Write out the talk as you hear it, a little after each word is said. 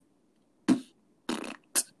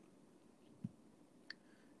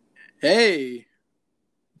Hey,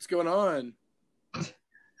 what's going on?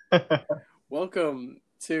 Welcome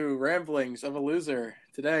to Ramblings of a Loser.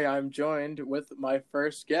 Today I'm joined with my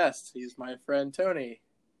first guest. He's my friend Tony.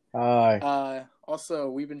 Hi, Also,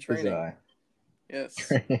 we've been is training. I.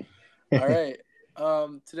 Yes. All right.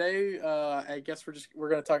 Today, I guess we're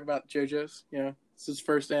gonna talk about JoJo's. It's his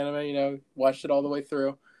first anime. Watched it all the way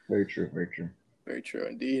through. Very true, very true. Very true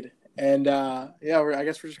indeed. And I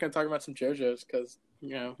guess we're just gonna talk about some JoJo's because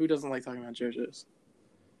who doesn't like talking about JoJo's?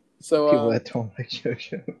 So, People that don't like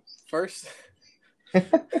JoJo. first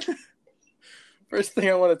first thing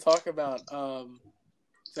I want to talk about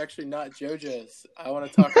is actually not JoJo's. I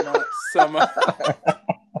want to talk about some. I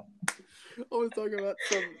want to talk about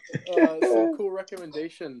some cool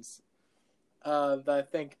recommendations that I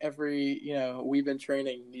think every we've been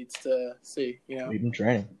training needs to see. We've been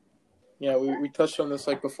training. We touched on this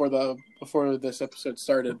like before this episode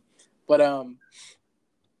started, but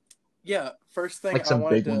first thing Like I some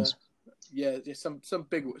wanted big to ones. some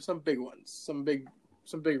big ones,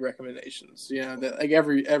 some big recommendations. That like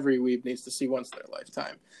every weeb needs to see once in their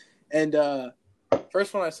lifetime. And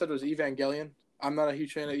first one I said was Evangelion. I'm not a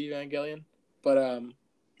huge fan of Evangelion, but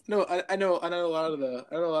no, I know a lot of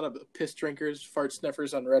the piss drinkers, fart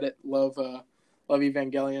sniffers on Reddit love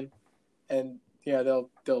Evangelion, and they'll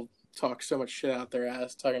talk so much shit out their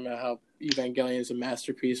ass talking about how Evangelion is a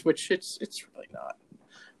masterpiece, which it's really not.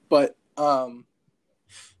 But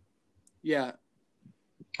yeah,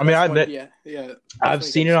 I mean, that's I one. bet Yeah. I've Definitely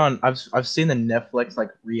seen gotta it see. on. I've seen the Netflix like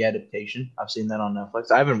readaptation. I've seen that on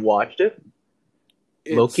Netflix. I haven't watched it.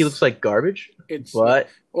 Loki looks It's like garbage, it's not. but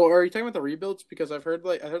Well, are you talking about the rebuilds? Because I heard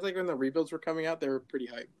like when the rebuilds were coming out, they were pretty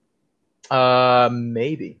hype.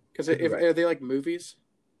 maybe Because could be if right. are they like movies?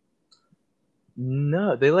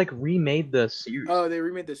 No, they like remade the series. Oh, they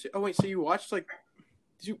remade this. Oh wait, so you watched like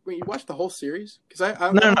you watched the whole series? Because No,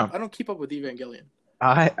 no, no. I don't keep up with Evangelion.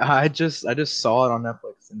 I just saw it on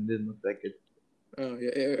Netflix and it didn't look that good. Oh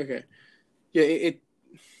okay. Yeah,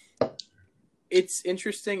 it's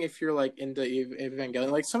interesting if you're like into Evangelion.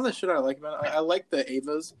 Like some of the shit I like about it, I like the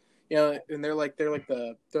Avas, and they're like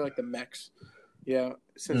the mechs.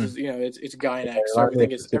 Since Mm. it's Gainax, so Remind me of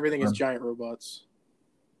Pacific everything is Rim. giant robots.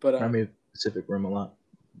 But Remind me of Pacific Rim a lot.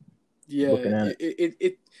 yeah, Looking at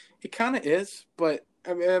it. it kind of is. But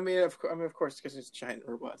of course, because it's giant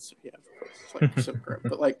robots. So yeah, of course, it's like Pacific Rim.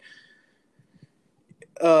 But like,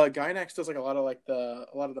 Gainax does like a lot of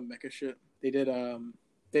the mecha shit. They did Gurren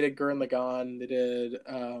Lagann.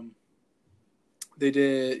 They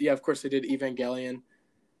did yeah, of course they did Evangelion.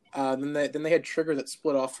 Then they had Trigger that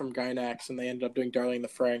split off from Gainax, and they ended up doing Darling in the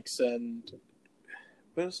Franxx. And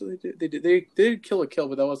what else did they do? They did Kill a Kill,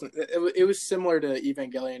 but that wasn't. It was similar to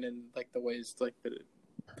Evangelion in like the ways like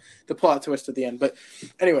the plot twist at the end. But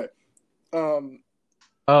anyway, um,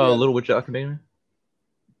 Oh, yeah, Little Witch Academia.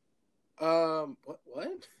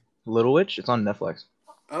 what? Little Witch. It's on Netflix.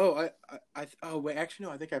 Oh, oh wait, actually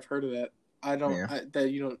no, I think I've heard of that. I don't. Yeah. That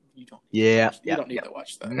Yeah. you Yeah. don't need Yeah. to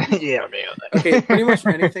watch that. Yeah. Okay, pretty much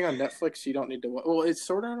Man. anything on Netflix you don't need to watch. Well, it's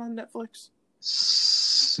Sword Art on Netflix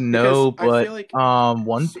because No, I feel but like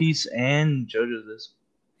One Piece and JoJo's is.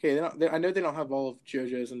 okay, I know they don't have all of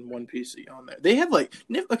JoJo's and One Piece on there. They have like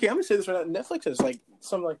okay, I'm gonna say this right now. Netflix has like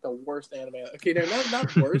some of like the worst anime. Okay, they're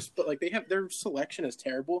not worst, but like they have their selection is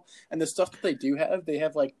terrible, and the stuff that they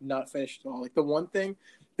have like not finished at all. Like the one thing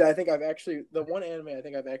that the one anime I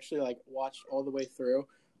think I've actually like watched all the way through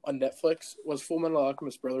on Netflix was Full Metal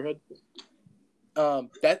Alchemist Brotherhood. They have Hunter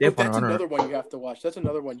That's x Hunter. another one you have to watch. That's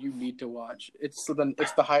another one you need to watch. It's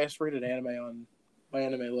the highest rated anime on my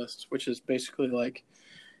anime list, which is basically like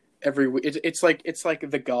it's like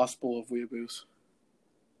the gospel of weeaboos.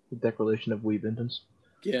 The Declaration of Weebintons.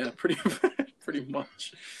 Yeah, pretty pretty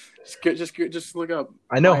much. Just look up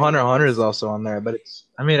I know my Hunter x anime Hunter is list. also on there, but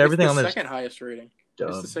I mean, It's everything the on there is second highest rating. It's the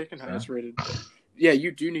dubbed. second So. highest rated. Yeah,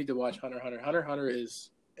 you do need to watch Hunter x Hunter. Hunter x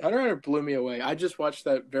Hunter blew me away. I just watched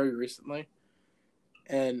that very recently,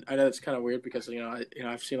 and I know it's kind of weird because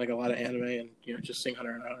I've seen like a lot of anime, and just seeing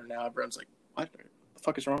Hunter x Hunter now, everyone's like, "What the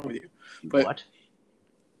fuck is wrong with you?" But What?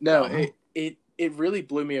 no, Dumb. it really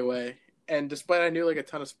blew me away. And despite I knew like a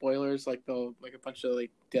ton of spoilers, like a bunch of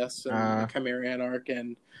like deaths and the Chimera Anarch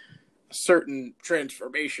and a certain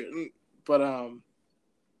transformation, but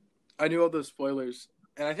I knew all those spoilers,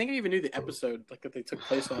 and I think I even knew the episode like that they took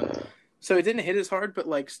place on. So it didn't hit as hard, but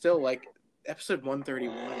like still like episode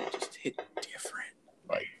 131 just hit different.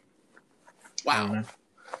 Like I don't wow. know.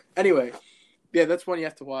 Anyway, yeah, that's one you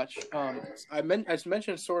have to watch. I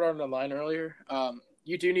mentioned Sword Art Online earlier.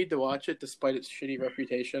 You do need to watch it, despite its shitty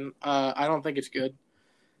reputation. I don't think it's good.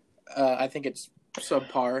 I think it's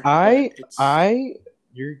subpar, but I it's I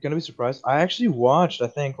you're gonna be surprised. I actually watched, I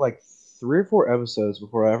think, like 3 or 4 episodes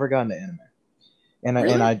before I ever got into anime, and I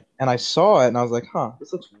and Really? I and I saw it, and I was like, huh,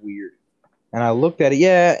 this looks weird. And I looked at it,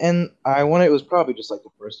 yeah, and I when it was probably just like the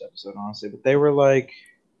first episode, honestly, but they were like,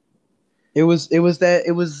 it was like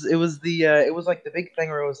the big thing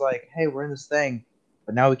where it was like, hey, we're in this thing,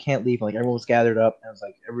 but now we can't leave. Like everyone was gathered up, and it was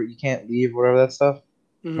like, you can't leave, whatever that stuff.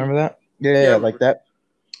 Mm-hmm. Remember that? Yeah, yeah, Yeah, I yeah, like remember.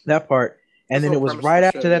 that part. And That's the then whole it was premise of the right show.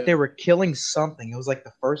 after that Yeah. they were killing something. It was like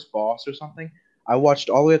the first boss or something. I watched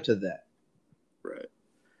all the way up to that. Right.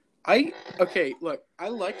 Okay. Look, I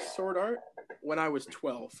liked Sword Art when I was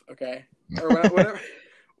 12. Okay, or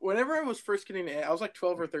whenever I was first getting it, I was like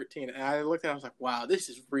 12 or 13, and I looked at it, I was like, wow, this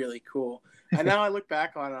is really cool. And now I look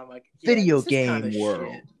back on it, I'm like, yeah, Video this is kind of game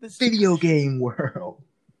world. shit. This is Video kinda shit. game world.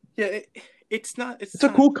 Yeah, it's not. It's a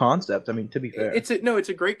cool concept. I mean, to be fair, It's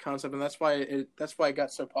a great concept, and that's why it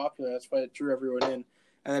got so popular. That's why it drew everyone in,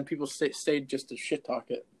 and then people stayed just to shit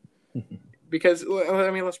talk it. Because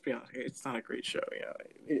I mean, let's be honest, it's not a great show.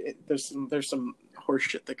 There's some horse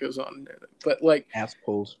shit that goes on, but like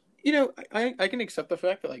assholes. I can accept the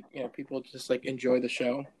fact that like people just like enjoy the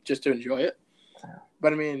show just to enjoy it.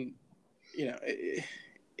 But I mean,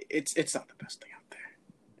 it's not the best thing out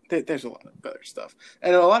there. There's a lot of better stuff,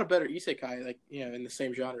 and a lot of better isekai, like in the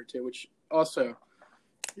same genre too. Which also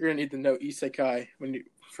you're gonna need to know isekai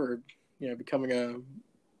for becoming a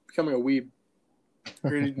weeb.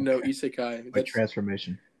 You're gonna need to know isekai. Like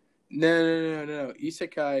transformation. No.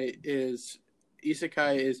 Isekai is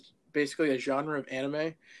basically a genre of anime,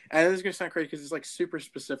 and this is gonna sound crazy because it's like super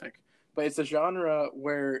specific, but it's a genre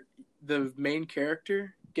where the main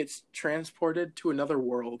character gets transported to another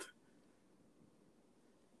world,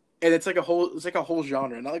 and it's like a whole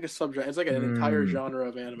genre, not like a subgenre. It's like an entire genre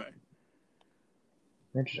of anime.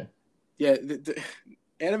 Interesting. Yeah, the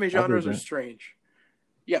anime genres are strange.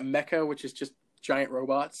 You got mecha, which is just giant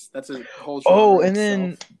robots. That's a whole genre. Oh, and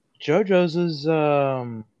then JoJo's is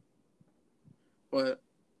what?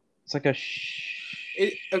 It's like a.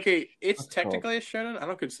 It's technically a shonen. I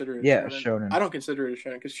don't consider it. Yeah, a shonen. shonen. I don't consider it a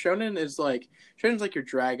shonen because shonen's like your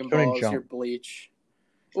Dragon Balls, your Bleach.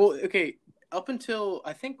 Well, okay, up until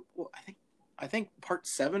I think part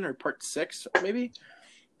 7 or part 6 maybe.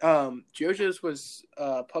 JoJo's was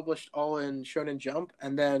published all in Shonen Jump,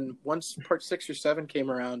 and then once part 6 or 7 came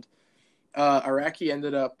around, Araki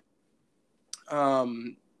ended up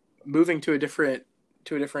moving to a different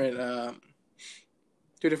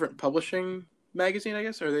publishing magazine, I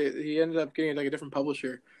guess, or he ended up getting like a different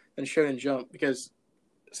publisher than Shonen Jump, because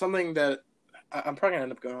something that I'm probably gonna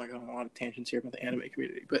end up going on a lot of tangents here about the anime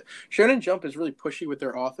community, but Shonen Jump is really pushy with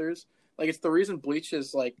their authors. Like, it's the reason Bleach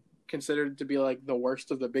is like considered to be like the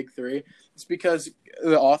worst of the big three. It's because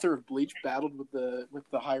the author of Bleach battled with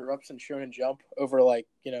the higher ups in Shonen Jump over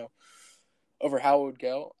over how it would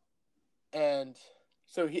go, and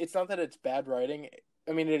so it's not that it's bad writing.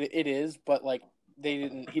 I mean, it is, but like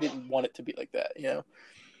he didn't want it to be like that,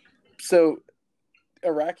 So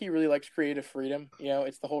Araki really likes creative freedom.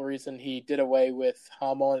 It's the whole reason he did away with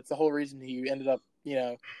Hamon. It's the whole reason he ended up,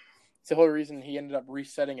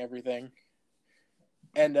 resetting everything.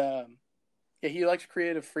 And he likes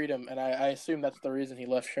creative freedom, and I assume that's the reason he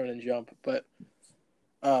left Shonen Jump. But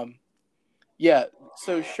so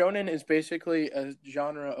shonen is basically a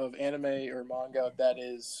genre of anime or manga that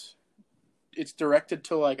it's directed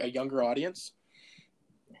to like a younger audience.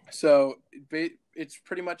 So it's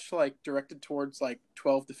pretty much like directed towards like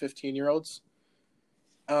 12 to 15-year-olds.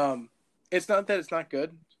 It's not that it's not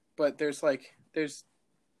good, but it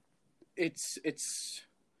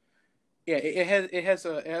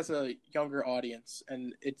has a younger audience,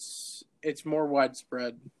 and it's more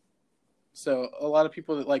widespread. So a lot of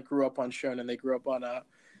people that like grew up on shonen, they grew up on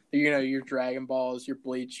your Dragon Balls, your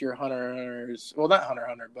Bleach, your Hunter Hunters. Well, not Hunter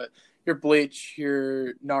Hunter, but your Bleach,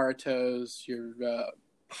 your Naruto's,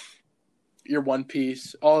 your One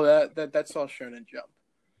Piece, all that's all Shonen Jump.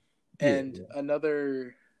 And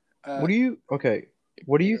another. What do you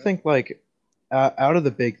think? Like, out of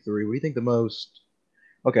the big three, what do you think the most?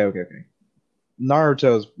 Okay.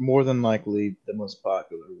 Naruto's more than likely the most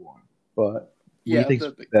popular one, but what do you think's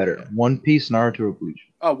better? Yeah. One Piece, Naruto, or Bleach?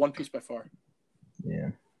 Oh, One Piece by far. Yeah.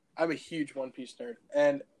 I'm a huge One Piece nerd,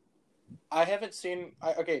 and I haven't seen.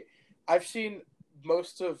 I've seen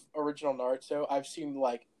most of original Naruto. I've seen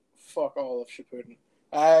like fuck all of Shippuden.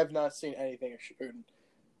 I have not seen anything of Shippuden.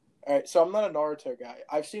 All right, so I'm not a Naruto guy.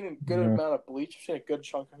 I've seen a good amount of Bleach. I've seen a good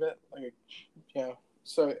chunk of it,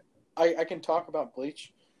 So I can talk about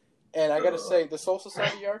Bleach, and I gotta say the Soul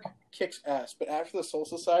Society arc kicks ass. But after the Soul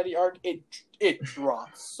Society arc, it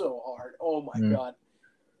drops so hard. Oh my god.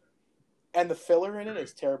 and the filler in it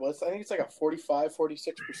is terrible. I think it's like a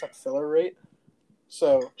 45-46% filler rate.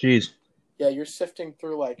 So Jeez. yeah, you're sifting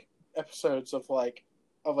through like episodes of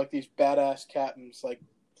these badass captains like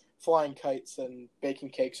flying kites and baking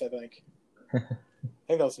cakes. I think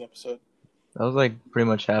that was an episode. That was like pretty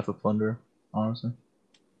much half of Plunder, honestly.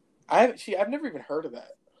 I've never even heard of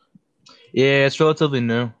that. Yeah, it's relatively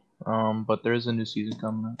new. But there is a new season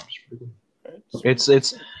coming out. It's pretty good.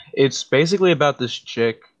 Right? It's basically about this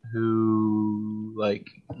chick who, like,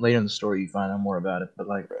 later in the story you find out more about it, but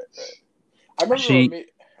like Right. I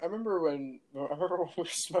remember when we were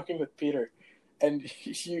smoking with Peter, and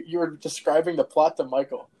you were describing the plot to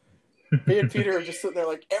Michael. Me and Peter are just sitting there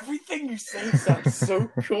like, everything you say sounds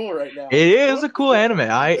so cool right now. It is a cool anime.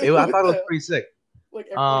 I thought it was pretty sick. Like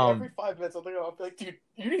every 5 minutes, I'll be like, dude,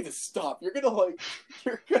 you need to stop. You're gonna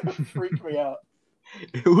freak me out.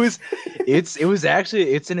 It's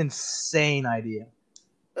an insane idea.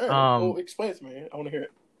 All right, well, explain it to me. I want to hear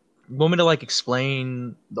it. You want me to like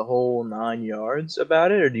explain the whole 9 yards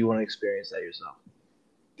about it, or do you want to experience that yourself?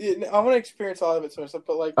 Yeah, I want to experience all of it myself,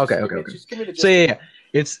 but like, okay. Just give me the gist. So yeah,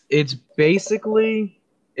 it's basically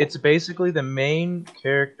the main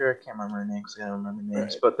character. I can't remember her name because I don't remember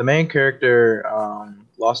names. Right. But the main character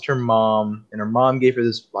lost her mom, and her mom gave her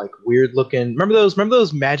this like weird looking. Remember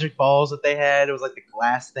those magic balls that they had? It was like the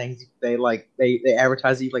glass things. They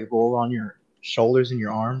advertised that you like roll on your shoulders and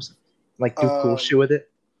your arms, like do cool shit with it.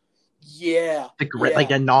 Yeah. Like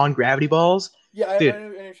the non-gravity balls. Yeah, dude. I know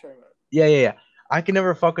what you're talking about. Yeah. I can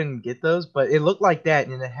never fucking get those, but it looked like that,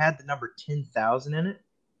 and it had the number 10,000 in it.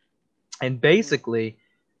 And basically,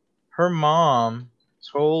 her mom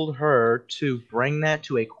told her to bring that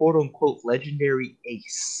to a quote-unquote legendary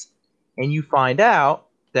ace. And you find out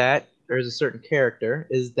that there's a certain character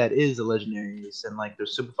that is a legendary ace, and like they're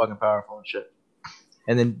super fucking powerful and shit.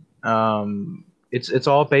 And then it's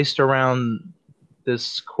all based around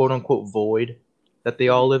this quote-unquote void that they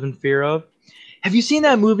all live in fear of. Have you seen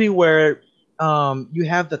that movie where you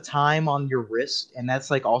have the time on your wrist, and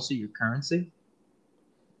that's like also your currency?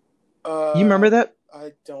 You remember that?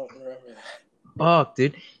 I don't remember that. Fuck,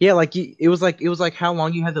 dude. Yeah, like it was like how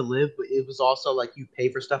long you had to live, but it was also like you pay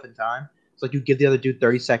for stuff in time. It's like you give the other dude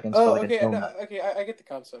 30 seconds. Oh, for, like, okay, I get the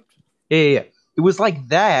concept. Yeah. It was like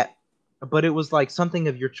that, but it was like something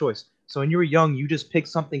of your choice. So when you were young, you just picked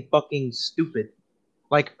something fucking stupid.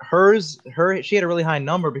 Like she had a really high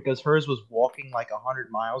number because hers was walking like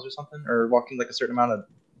 100 miles or something, or walking like a certain amount of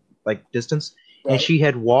like distance. Right. And she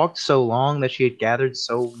had walked so long that she had gathered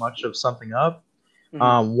so much of something up.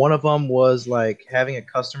 Mm-hmm. One of them was like having a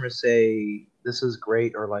customer say, "This is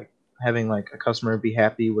great," or like having like a customer be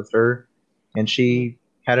happy with her, and she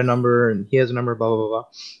had a number and he has a number, blah blah blah.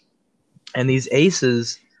 And these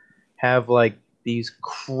aces have like these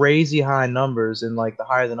crazy high numbers, and like the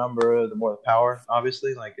higher the number, the more the power.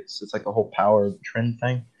 Obviously, like it's like a whole power trend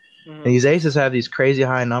thing. Mm-hmm. And these aces have these crazy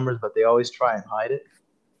high numbers, but they always try and hide it.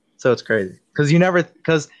 So it's crazy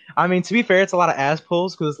because I mean, to be fair, it's a lot of ass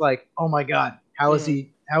pulls because like, oh my god, how is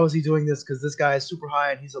he doing this? Because this guy is super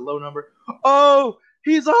high and he's a low number. Oh,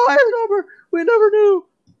 he's a higher number. We never knew.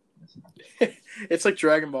 It's like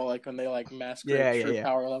Dragon Ball, like when they like masquerade true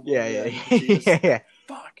power level. Yeah.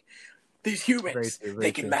 Fuck. These humans,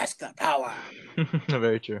 they can mask that power.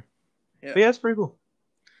 Very true. Yeah. But yeah, it's pretty cool.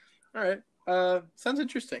 All right. Sounds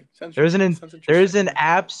interesting. There's an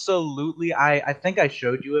absolutely, I think I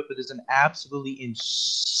showed you it, but there's an absolutely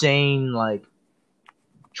insane like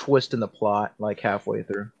twist in the plot like halfway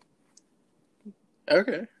through.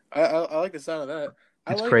 Okay. I like the sound of that.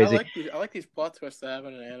 It's crazy. I like these plot twists that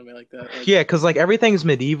happen in an anime like that. Like, yeah, because like everything's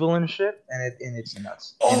medieval and shit, and it's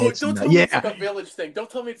nuts. Oh, don't tell me it's like a village thing. Don't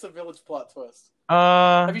tell me it's a village plot twist.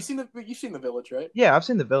 Have you seen you've seen The Village, right? Yeah, I've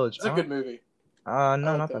seen The Village. It's a good movie. No,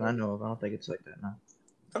 not that I know of. I don't think it's like that. No. I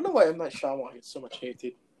don't know why M. Night Shyamalan gets so much hate,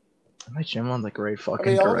 dude. M. Night Shyamalan's a great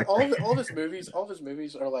fucking director. all of his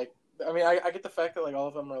movies are like. I mean, I get the fact that like all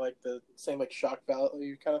of them are like the same like shock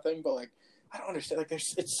value kind of thing, but like. I don't understand. Like,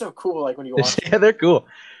 it's so cool. Like when you watch. Yeah, they're cool.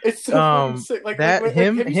 It's so sick. Like that like,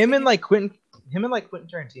 him and Quentin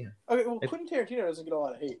Tarantino. Okay, well, Quentin Tarantino doesn't get a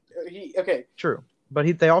lot of hate. True,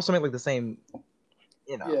 but they also make like the same.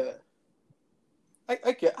 You know. Yeah.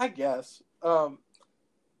 I guess. Well,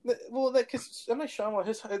 because M. Night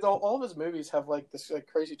Shyamalan, all of his movies have like this like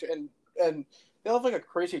crazy and they'll have like a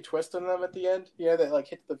crazy twist in them at the end. You know, that like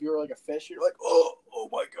hit the viewer like a fish. You're like, oh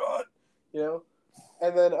my god, you know,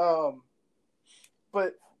 and then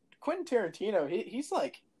But Quentin Tarantino, he's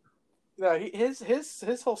like, you know,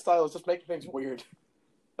 his whole style is just making things weird.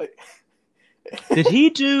 Like, did he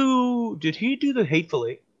do the Hateful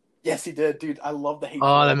Eight? Yes, he did, dude. I love The Oh, Hateful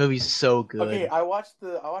that Eight. movie's so Okay, good. I watched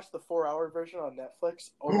the 4 hour version on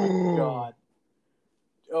Netflix. Oh my god.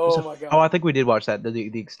 Oh my Oh, god. I think we did watch that,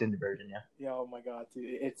 the extended version, yeah. Yeah, oh my god,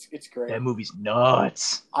 dude. It's great. That movie's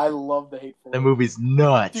nuts. I love The Hateful That Eight. movie's Dude,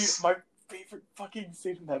 nuts. my favorite fucking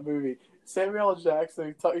scene in that movie. Samuel L.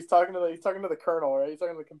 Jackson. He's talking to the colonel, right? He's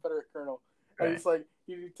talking to the Confederate colonel, and Right. he's like,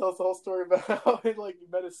 he tells the whole story about how he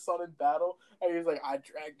met his son in battle, and he's like, I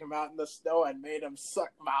dragged him out in the snow and made him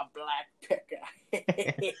suck my black picker. And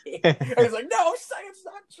he's like, no, say it's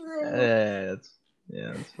not true. That's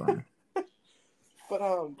funny. But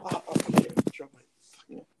drop my.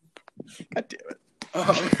 God damn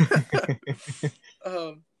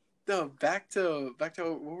it. No, back to what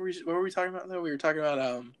were we talking about though? We were talking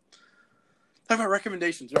about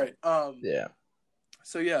recommendations, right? Yeah.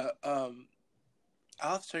 So yeah, I'll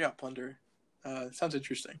have to check out Plunder. It sounds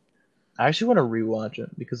interesting. I actually want to rewatch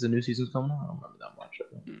it because the new season's coming out. I don't remember that much of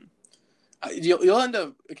it. You'll end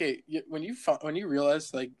up when you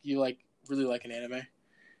realize like you like really like an anime,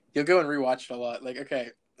 you'll go and rewatch it a lot. Like okay,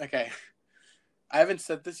 I haven't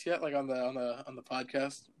said this yet, like on the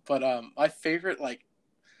podcast, but my favorite like,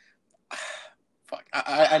 fuck,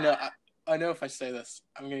 I know if I say this,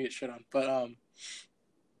 I'm gonna get shit on, but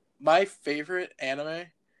my favorite anime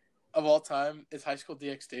of all time is High School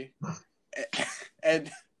DxD,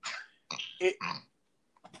 and it.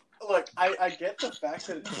 Look, I get the fact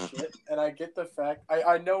that it's shit, and I get the fact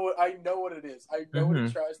I know what it is. I know what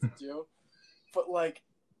it tries to do, but like,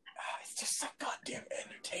 it's just so goddamn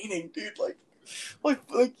entertaining, dude. Like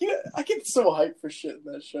yeah, I get so hyped for shit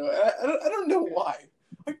in that show. I don't know why.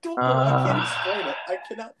 I don't know. I can't explain it. I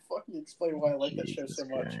cannot fucking explain why I like that show so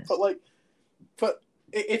much. Christ. But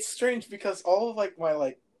it's strange because all of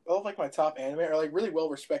my top anime are like really well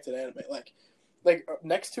respected anime. Like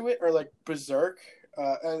next to it are like Berserk.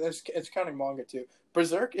 And it's counting manga too.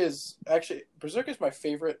 Berserk is my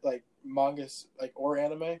favorite like manga like or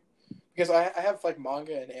anime because I have like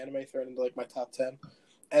manga and anime thrown into like my top 10,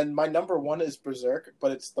 and my number one is Berserk,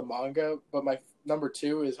 but it's the manga. But my number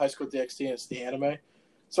two is High School DxD, and it's the anime.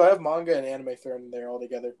 So I have manga and anime thrown in there all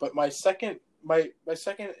together. But my second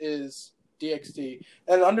is DxD,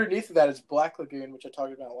 and underneath of that is Black Lagoon, which I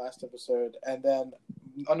talked about last episode, and then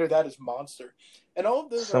under that is Monster, and all of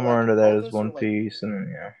those Somewhere are like, under that is One Piece, and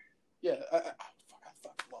yeah. I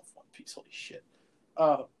fucking love One Piece. Holy shit!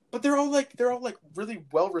 But they're all like really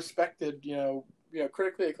well respected,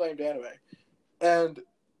 critically acclaimed anime, and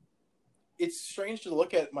it's strange to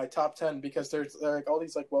look at my top 10 because there's like all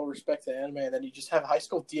these like well respected anime, and then you just have High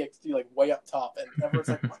School DxD like way up top, and everyone's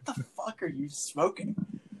like, "What the fuck are you smoking?"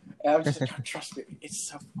 And I'm just like, trust me, it's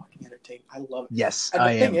so fucking entertaining. I love it. Yes, and the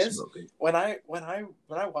I thing am is, smoking. when I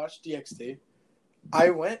watched DxD,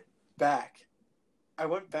 I went back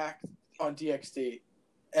on DxD,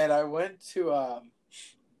 and I went to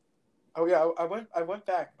I went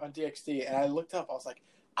back on DxD, and I looked up. I was like,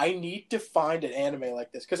 I need to find an anime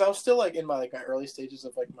like this because I was still like in my early stages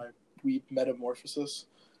of like my weeb metamorphosis,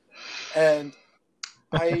 and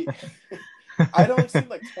I'd only seen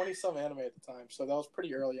like 20 some anime at the time, so that was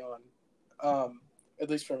pretty early on, at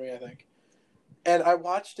least for me, I think. And I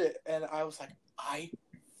watched it, and I was like, I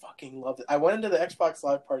fucking loved it. I went into the Xbox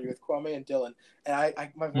Live Party with Kwame and Dylan, and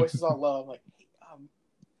I my voice is all low. I'm like, hey,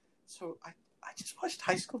 so I just watched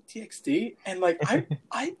High School DxD, and like I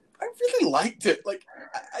really liked it. Like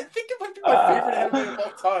I think it might be my favorite anime of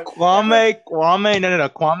all time.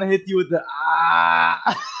 Kwame hit you with the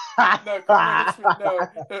No,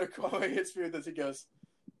 Kwame hits me with this. He goes,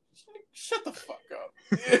 "Shut the fuck up."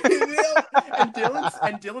 and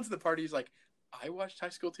Dylan's in the party. He's like, I watched High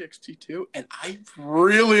School DxD too, and I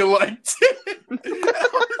really liked it. And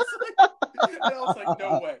I was like,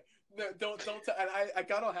 no way. No, don't. And I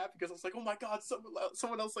got all happy because I was like, oh my god,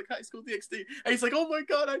 someone else like High School DxD. And he's like, oh my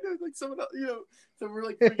god, I know like someone else, So we're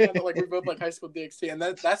like freaking out that like we both like High School DxD, and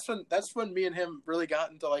that's when me and him really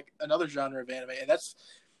got into like another genre of anime, and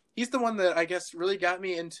he's the one that I guess really got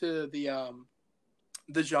me into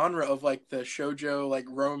the genre of like the shoujo like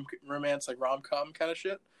romance like rom-com kind of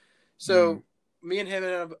shit. So me and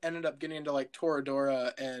him ended up getting into like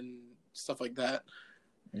Toradora and stuff like that.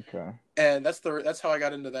 Okay. And that's how I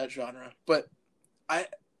got into that genre. But my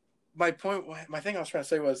thing I was trying to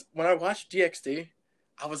say was when I watched DxD,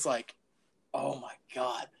 I was like, oh my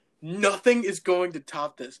god, nothing is going to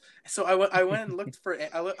top this. So I went and looked for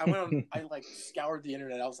I like scoured the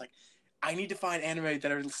internet. I was like, I need to find anime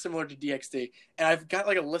that are similar to DxD, and I've got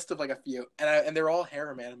like a list of like a few, and they're all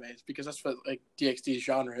harem animes because that's what like DxD's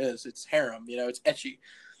genre is. It's harem, it's ecchi.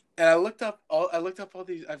 And I looked up all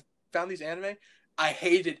these. I found these anime. I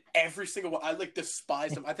hated every single one. I like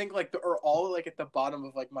despised them. I think like they're all like at the bottom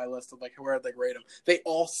of like my list of like where I'd like rate them. They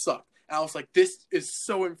all sucked. And I was like, this is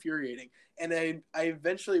so infuriating. And I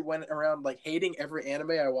eventually went around like hating every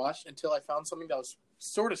anime I watched until I found something that was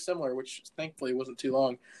sort of similar, which thankfully wasn't too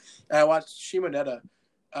long. And I watched Shimoneta,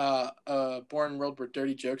 Born in a World Where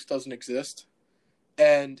Dirty Jokes Doesn't Exist,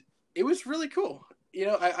 and it was really cool. You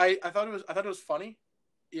know, I thought it was funny.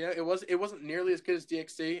 You know, it wasn't nearly as good as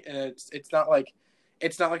DxD, and it's not like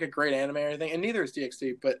a great anime or anything, and neither is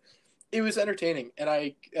DxD, but it was entertaining, and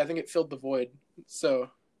I think it filled the void. So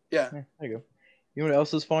yeah. There you go. You know what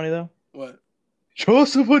else is funny though? What?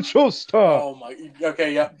 Joseph Joestar. Oh my.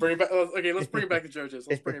 Okay, yeah. Bring it back. Okay, let's bring it back to JoJo's.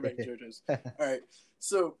 Let's bring it back to JoJo's. All right.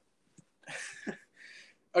 So,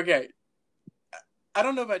 okay, I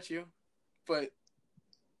don't know about you, but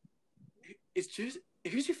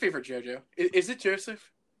who's your favorite JoJo? Is it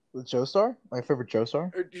Joseph? The Joestar? My favorite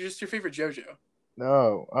Joestar? Or just your favorite JoJo?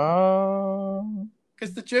 No.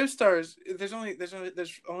 Because the Joestars, there's only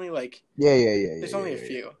like Yeah. there's only a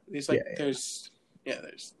few. There's like there's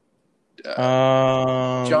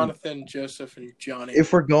Jonathan, Joseph, and Johnny.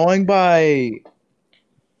 If we're going by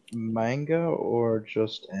manga or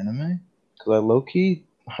just anime, because I low key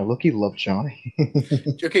love Johnny.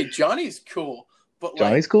 Okay, Johnny's cool, but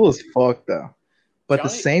Johnny's cool as fuck though. But at the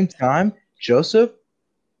same time, Joseph,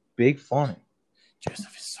 big funny.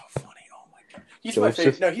 Joseph is so funny. Oh my god, he's my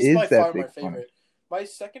favorite. No, he's by far my favorite. Funny. My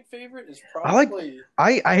second favorite is probably.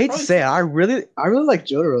 I hate to say it. I really like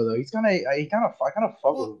Jotaro though. I kind of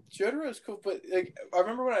fuck with him. Jotaro is cool, but like I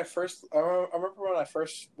remember when I first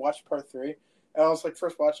watched part 3, and I was like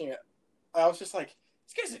first watching it, I was just like,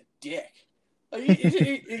 this guy's a dick. Like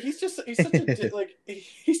he's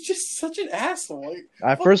just such an asshole. Like,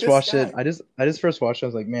 I first watched it. I just first watched it. I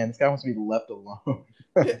was like, man, this guy wants to be left alone.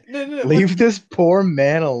 Yeah, no, leave this poor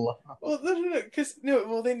man alone. Well, no, because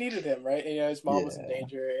they needed him, right? And, you know, his mom was in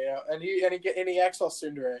danger, you know, and he acts all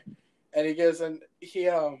tsundere, and he goes and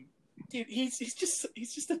dude, he's just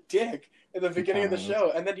a dick in the beginning of the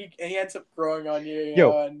show, and then he ends up growing on you,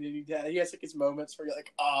 know, and he has like his moments where you're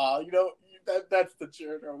like, you know, that's the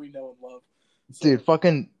Jotaro we know and love. So, dude,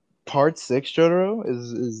 fucking part 6 Jotaro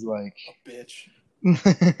is like a bitch.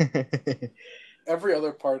 Every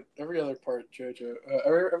other part JoJo,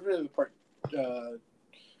 every other part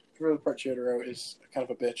Jotaro is kind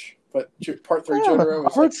of a bitch, but part 3 Jotaro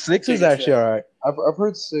is. Part 6 is actually alright. I've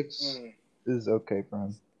heard 6 is okay for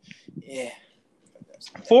him. Yeah.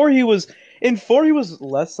 4 he was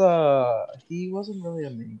less he wasn't really a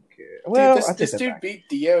main character. Well, dude, this dude beat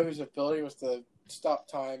Dio, whose ability was to stop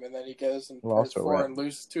time, and then he goes and lost 4 and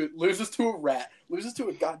loses to a rat. Loses to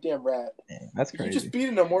a goddamn rat. Man, that's crazy. You just beat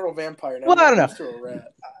an immortal vampire. Now well, I don't know. To a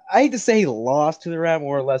rat. I hate to say he lost to the rat,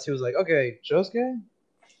 more or less. He was like, okay, Josuke,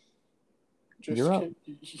 you're up.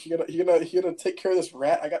 You gonna take care of this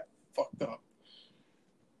rat? I got fucked up.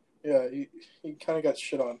 Yeah, he kind of got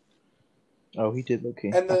shit on. Oh, he did.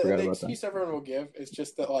 Okay, and the excuse everyone will give is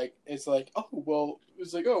just that, like, the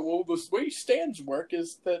way stands work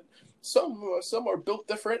is that some are built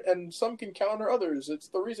different and some can counter others. It's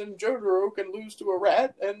the reason Jotaro can lose to a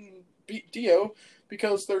rat and beat Dio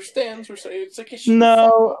because their stands were saying it's like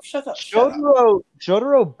shut up.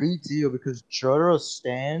 Jotaro beat Dio because Jotaro's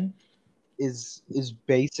stand is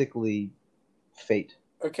basically fate.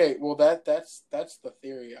 Okay, well that's the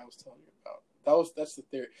theory I was telling you about. That's the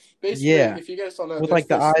theory. Basically, if you guys don't know, with like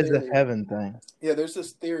the Eyes of Heaven thing. Yeah, there's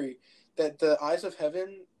this theory that the Eyes of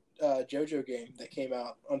Heaven JoJo game that came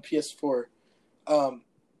out on PS4.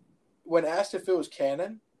 When asked if it was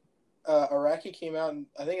canon, Araki came out and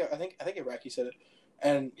I think Araki said it,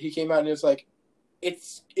 and he came out and he was like, it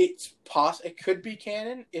could be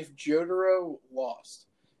canon if Jotaro lost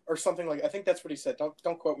or something like. I think that's what he said.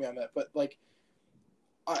 Don't quote me on that, but like,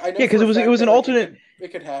 I know because it was an alternate.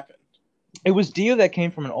 It could happen. It was Dio that came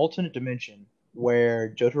from an alternate dimension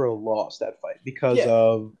where Jotaro lost that fight because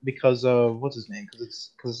of what's his name?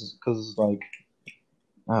 Because like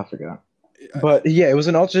I forgot. But yeah, it was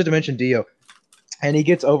an alternate dimension Dio, and he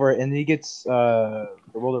gets over it, and he gets the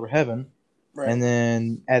World Over Heaven, right. And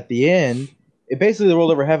then at the end, basically the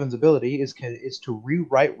World Over Heaven's ability is to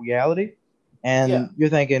rewrite reality. And you're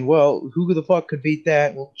thinking, well, who the fuck could beat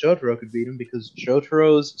that? Well, Jotaro could beat him because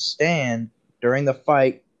Jotaro's stand during the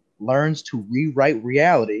fight learns to rewrite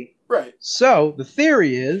reality. Right. So the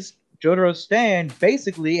theory is Jotaro's stand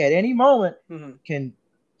basically at any moment can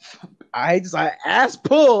ass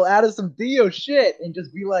pull out of some Dio shit and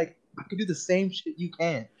just be like, I can do the same shit you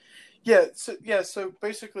can. Yeah. So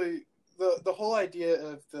basically, the whole idea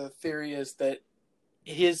of the theory is that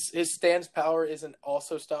his stand's power isn't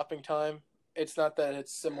also stopping time. it's not that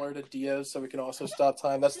it's similar to Dio, so we can also stop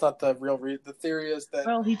time. That's not the real the theory is that.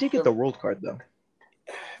 Well, he did get the world card though.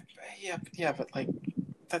 Yeah, but like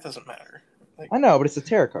that doesn't matter. Like, I know, but it's the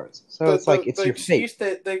tarot cards, so it's like it's your fate.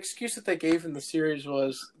 The excuse that they gave in the series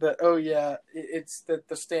was that it's that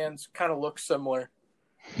the stands kind of look similar.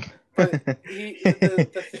 But that's what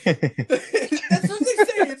they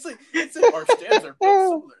say. It's like our stands are built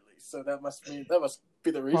similarly, so that must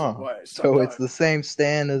be the reason why. So it's the same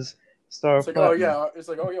stand as Star. It's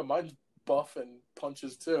like mine's buff and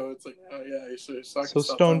punches too. It's like you should suck. So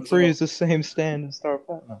Stone Free is the same stand as Star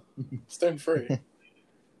Platinum. Stone Free.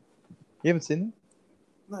 You haven't seen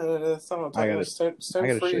that? No, that's not what I'm talking about. Stone I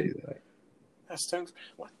gotta Free. show you that. Stone.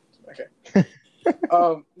 What? Okay.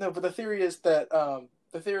 No, but the theory is that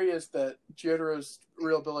Gyotaro's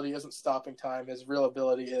real ability isn't stopping time. His real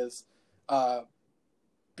ability is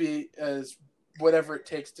whatever it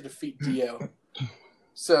takes to defeat Dio.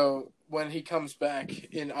 So when he comes back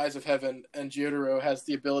in Eyes of Heaven and Gyotaro has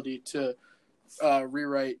the ability to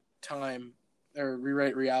rewrite time or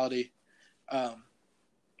rewrite reality,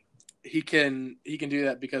 he can do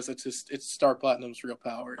that because it's Star Platinum's real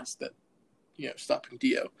power is that stopping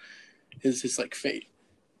Dio is his like fate.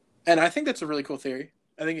 And I think that's a really cool theory.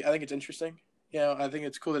 I think it's interesting. I think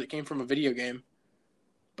it's cool that it came from a video game.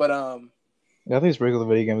 But I think this regular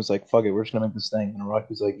video game was like, fuck it, we're just gonna make this thing. And Rock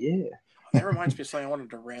was like, yeah. That reminds me of something I wanted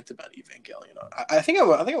to rant about Evangelion. I think I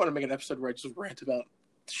want to make an episode where I just rant about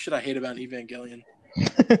shit I hate about Evangelion.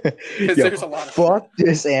 Because there's a lot of fuck shit.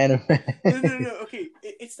 This anime. No. Okay,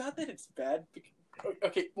 it's not that it's bad.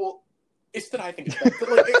 Okay, well, it's that I think it's bad.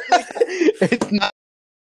 But it's not.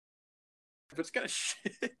 But it's kind of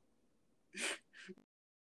shit.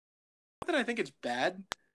 Not that I think it's bad.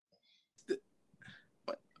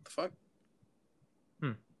 What the fuck?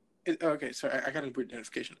 Okay, sorry, I got a weird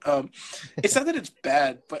notification. It's not that it's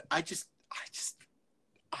bad, but I thought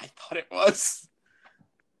it was.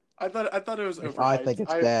 I thought it was overhyped. I think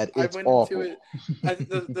it's bad. It's awful. Into it. I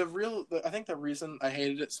think the reason I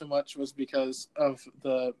hated it so much was because of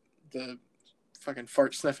the fucking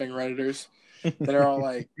fart sniffing Redditors that are all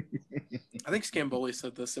like. I think Scamboli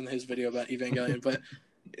said this in his video about Evangelion, but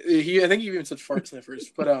I think he even said fart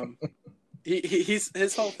sniffers. But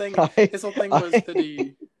his whole thing was that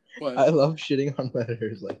he. What? I love shitting on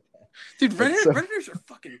Redditors like that. Dude, Redditors are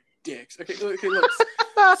fucking dicks. Okay, look.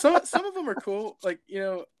 Some of them are cool. Like,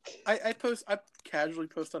 I casually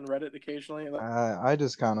post on Reddit occasionally. Like, I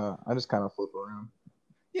just kind of flip around.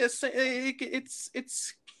 Yes,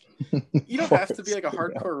 it's you don't have to be like a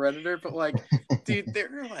hardcore Redditor, but like, dude,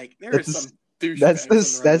 there is some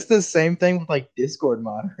douchebags. That's the same thing with like Discord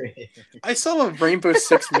moderating. I saw a Rainbow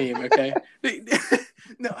Six meme. Okay,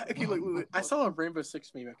 no, okay, look, I saw a Rainbow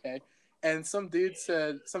Six meme. Okay, and some dude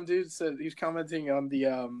said he was commenting on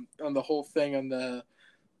the whole thing on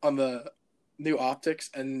the new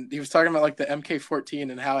optics, and he was talking about like the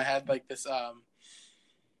MK14 and how it had like this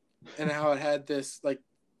like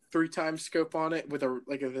 3x scope on it with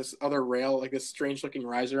this other rail, like this strange looking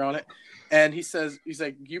riser on it. And he's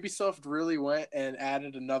like, Ubisoft really went and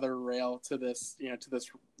added another rail to this,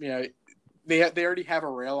 they already have a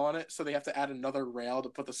rail on it, so they have to add another rail to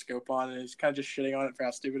put the scope on, and he's kind of just shitting on it for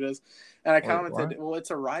how stupid it is. And I commented, well,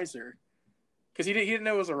 it's a riser. Because he didn't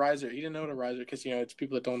know it was a riser. He didn't know what a riser, because, it's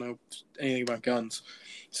people that don't know anything about guns.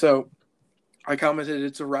 So I commented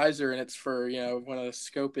it's a riser, and it's for when a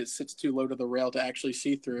scope sits too low to the rail to actually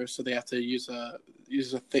see through, so they have to use a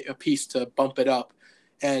piece to bump it up,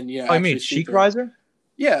 and I mean cheek riser.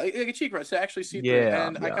 Yeah, like a cheek riser to actually see through.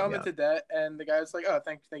 And I commented that, and the guy was like, "Oh,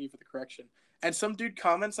 thank you for the correction." And some dude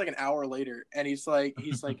comments like an hour later, and he's like,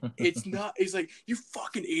 "It's not." He's like, "You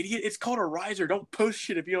fucking idiot! It's called a riser. Don't post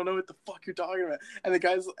shit if you don't know what the fuck you're talking about." And the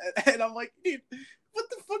guy's, and I'm like, dude. What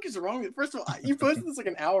the fuck is wrong with it? First of all, you posted this like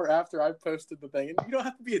an hour after I posted the thing, and you don't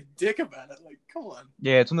have to be a dick about it. Like, come on.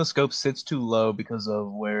 Yeah, it's when the scope sits too low because of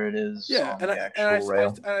where it is. Yeah, on the actual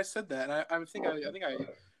rail. I said that, and I think I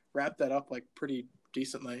wrapped that up like pretty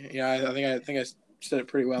decently. Yeah, I think I said it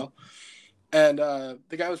pretty well. And the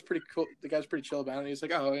guy was pretty cool. The guy was pretty chill about it. He's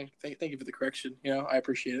like, "Oh, thank you for the correction. I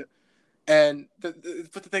appreciate it." And but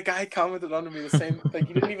the guy commented on me the same thing.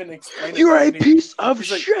 He didn't even explain it. You're a piece of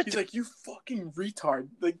shit. He's like, "You fucking retard!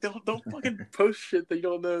 Like, don't fucking post shit that you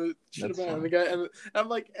don't know shit about." And the guy, and I'm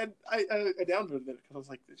like, and I downvoted it because I was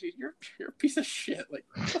like, "You're a piece of shit! Like,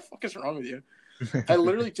 what the fuck is wrong with you?" I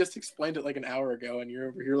literally just explained it like an hour ago, and you're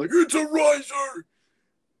over here like, "It's a riser."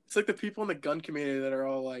 It's like the people in the gun community that are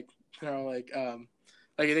all like,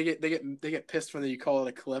 they get pissed when you call it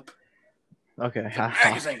a clip. Okay,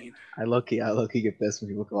 magazine. I low-key get pissed when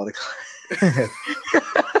people call it a clip.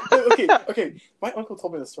 okay. My uncle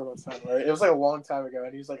told me this story one time, right? It was like a long time ago,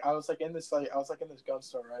 and he was like, I was like in this gun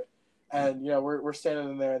store, right? And we're standing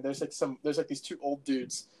in there, and there's like these two old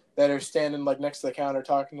dudes that are standing like next to the counter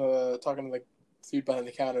talking to the dude behind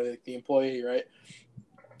the counter, like the employee, right?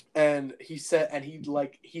 And he said, and he's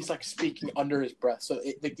like speaking under his breath, so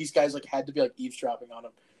these guys like had to be like eavesdropping on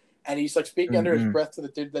him, and he's like speaking under his breath to the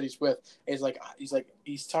dude that he's with. And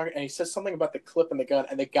he's talking, and he says something about the clip in the gun,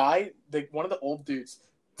 and the guy, one of the old dudes,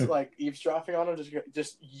 like eavesdropping on him,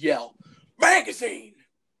 just yell, "Magazine!"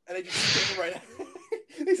 And they just stare right at him.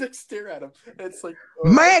 He's like stare at him, and it's like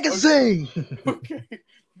magazine. Okay,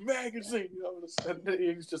 magazine. And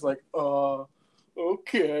he's just like,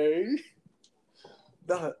 okay.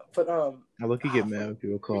 No, but I look, you get mad when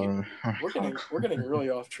people call him. We're getting really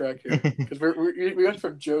off track here because we went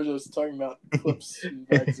from JoJo's talking about clips and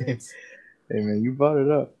magazines. Hey man, you brought it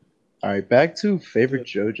up. All right, back to favorite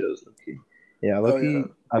JoJo's. Okay, yeah,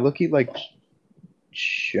 I look like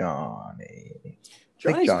Johnny.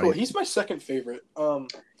 Johnny's cool. He's my second favorite. I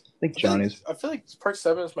think Johnny's. I feel like part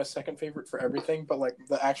 7 is my second favorite for everything, but like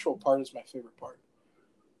the actual part is my favorite part.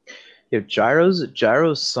 Yeah,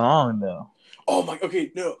 Gyro's song though. Oh my.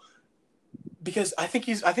 Okay, no. Because I think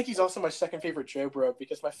he's also my second favorite JoBro.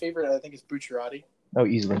 Because my favorite I think is Bucciarati. Oh,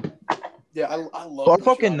 easily. Yeah, I love.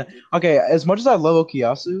 Okay. As much as I love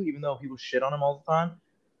Okuyasu, even though people shit on him all the time,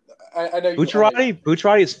 I know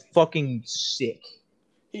Bucciarati is fucking sick.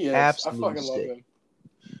 He is. Absolutely I fucking sick. love him.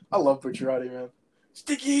 I love Bucciarati, man.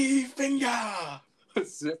 Sticky finger,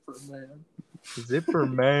 zipper man. Zipper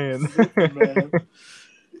man.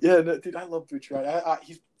 Yeah, no, dude, I love Bucciarati.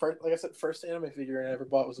 He's like I said, first anime figure I ever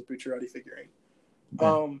bought was a Bucciarati figurine.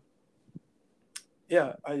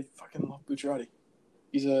 Yeah, I fucking love Bucciarati.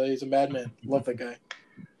 He's a madman. Love that guy.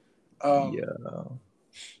 Yeah.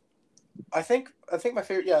 I think my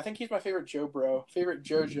favorite. Yeah, I think he's my favorite JoBro. Favorite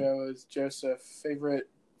JoJo is Joseph. Favorite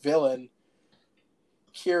villain,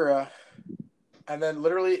 Kira. And then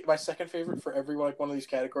literally my second favorite for every one of these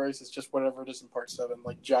categories is just whatever it is in part 7,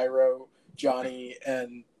 like Gyro, Johnny,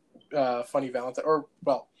 and Funny Valentine. Or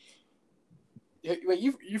well, wait,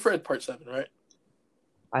 you've read part 7, right?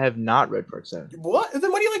 I have not read part 7. What?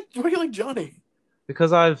 Then why do you like Johnny?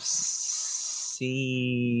 Because I've seen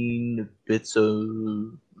bits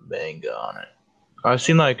of manga on it. I've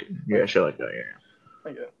seen shit like that.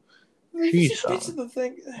 Yeah. Okay. Bits of the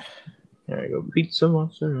thing. There you go, pizza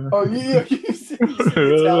monster. Oh yeah, you see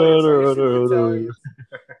Italian.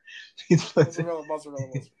 Mozzarella monster.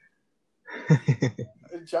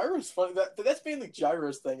 Gyro's funny. That's mainly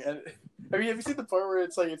Gyro's thing. And have you seen the part where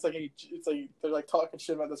it's like they're like talking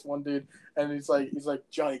shit about this one dude, and he's like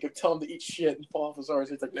Johnny, go tell him to eat shit and fall off his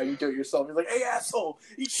horse. He's like, no, you do it yourself. He's like, hey asshole,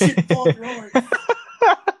 eat shit and fall off your horse.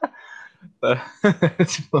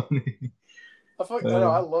 That's funny. I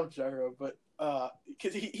know, I love Gyro, but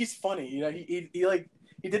because he's funny,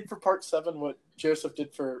 he did for part 7 what Joseph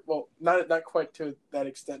did for, well, not quite to that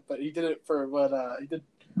extent, but he did it for what he did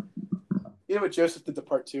what Joseph did to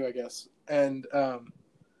part 2, I guess. And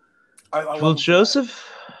I Joseph,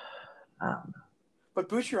 I don't know. But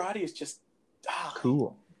Bucciarati is just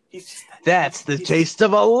cool. He's just that's the taste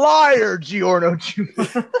of a liar, Giorno.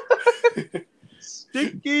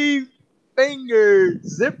 Sticky finger,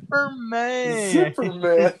 zipper man.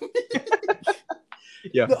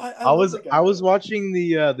 Yeah, no, I was watching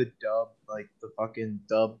the dub, like the fucking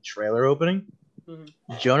dub trailer opening.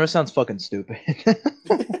 Mm-hmm. Jonah sounds fucking stupid.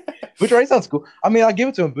 Bucciarati sounds cool. I mean, I'll give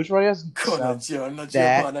it to him. Bucciarati doesn't sound that.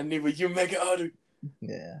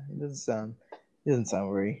 Yeah, he doesn't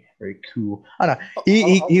sound very, very cool. I don't know.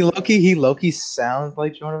 He low-key sounds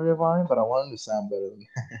like Jonah Devine, but I want him to sound better than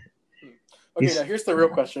Okay, now here's the real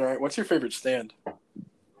question, all right? What's your favorite stand?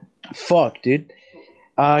 Fuck, dude.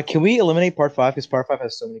 Can we eliminate part 5 because part 5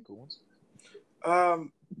 has so many cool ones? I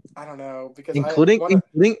don't know because including part 5.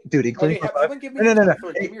 No. Give me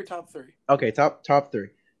your top 3. Okay, top 3.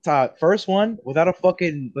 First one, without a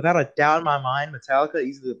doubt in my mind, Metallica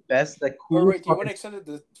is the best. That cool. Or wait, do you want to extend it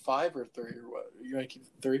to 5 or 3 or what? You want to keep it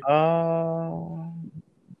 3?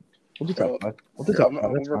 We'll do top 5. We'll do top 5.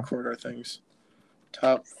 We'll record our things.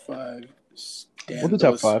 Top 5. We'll do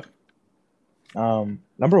top 5.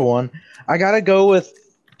 Number 1, I gotta go with.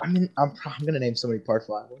 I mean, I'm gonna name so many part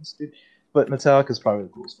 5 ones, dude. But Metallica is probably the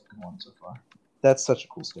coolest fucking one so far. That's such a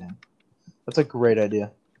cool stand. That's a great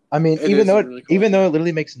idea. I mean, even though it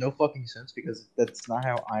literally makes no fucking sense because that's not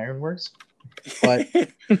how iron works. But yeah.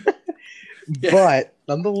 But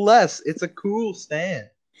nonetheless, it's a cool stand.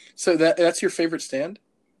 So that's your favorite stand?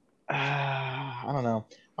 I don't know.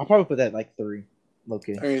 I'll probably put that like 3.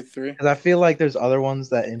 Okay. 3. Because I feel like there's other ones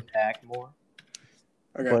that impact more.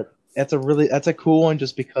 Okay. But That's a cool one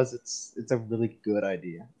just because it's a really good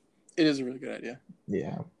idea. It is a really good idea.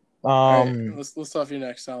 Yeah. All right, let's list off you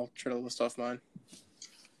next. I'll try to list off mine.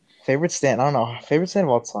 Favorite stand? I don't know. Favorite stand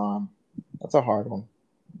of all time. That's a hard one.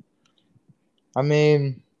 I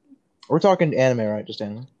mean, we're talking anime, right? Just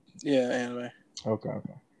anime. Yeah, anime. Okay.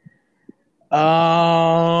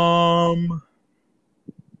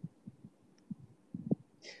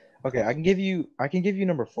 Okay, I can give you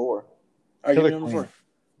number 4. Are you Killer number Queen. 4?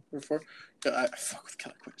 Number 4? I fuck with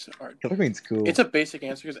Killer Queen so hard. Killer Queen's cool. It's a basic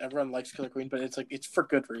answer because everyone likes Killer Queen, but it's for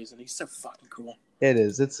good reason. He's so fucking cool. It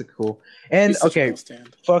is. It's a cool. And okay,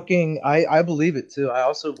 fucking, I believe it too. I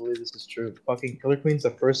also believe this is true. Fucking Killer Queen's the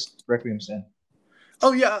first Requiem stand.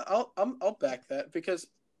 Oh yeah, I'll back that because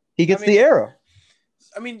he gets the arrow.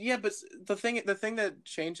 I mean, yeah, but the thing that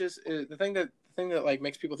changes is the thing that like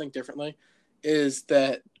makes people think differently is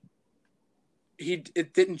that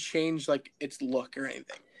it didn't change like its look or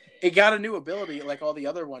anything. It got a new ability like all the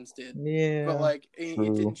other ones did. Yeah. But like it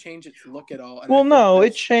didn't change its look at all. And well, no,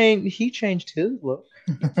 it changed. He changed his look.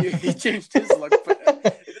 He changed his look, but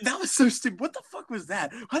that was so stupid. What the fuck was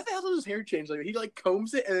that? Why the hell does his hair change? Like he like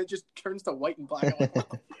combs it and it just turns to white and black. I'm like, what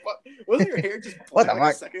the fuck? Wasn't your hair just black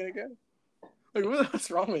like a second ago? Like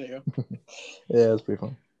what's wrong with you? Yeah, it's pretty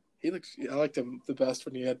fun. I liked him the best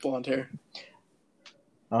when he had blonde hair.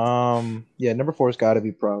 Yeah, number 4's got to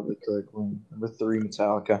be probably Killer Queen. Number 3,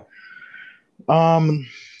 Metallica.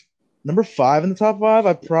 Number 5 in the top 5,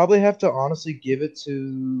 I'd probably have to honestly give it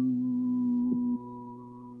to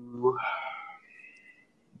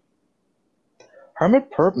Hermit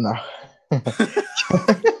Purple. No.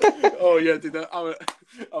 Oh yeah, dude.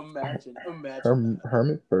 Imagine.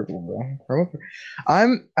 Hermit Purple, bro.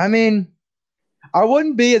 I mean, I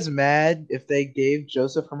wouldn't be as mad if they gave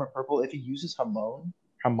Joseph Hermit Purple if he uses Hamon,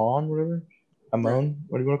 whatever. Hamon,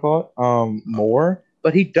 what do you want to call it? More,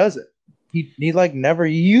 but he doesn't. He like never.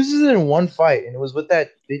 He uses it in one fight, and it was with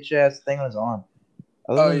that bitch ass thing on his arm.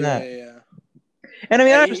 Other than that. Yeah. And I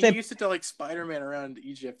mean, I understand. He used it to like Spider-Man around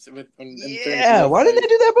Egypt with. Yeah, why didn't they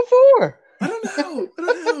do that before? I don't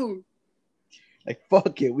know. Like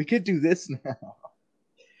fuck it, we could do this now.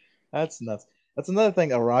 That's nuts. That's another thing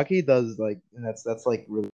Araki does. Like, and that's like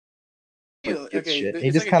really. Like, shit. He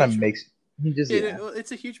just kind of makes.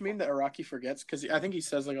 It's a huge meme that Araki forgets because I think he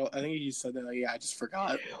says that I just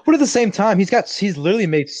forgot. But at the same time, he's literally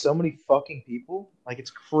made so many fucking people, like it's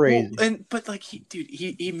crazy. Well, but like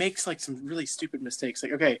he makes like some really stupid mistakes.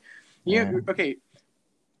 Like okay,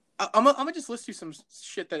 I'm gonna just list you some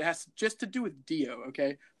shit that has just to do with Dio.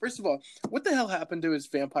 Okay, first of all, what the hell happened to his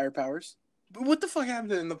vampire powers? What the fuck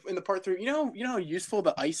happened in the part 3? You know how useful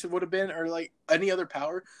the ice would have been, or like any other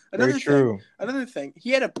power. Another thing.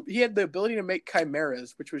 He had the ability to make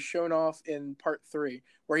chimeras, which was shown off in part 3,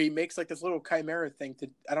 where he makes like this little chimera thing to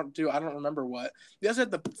I don't remember what. He also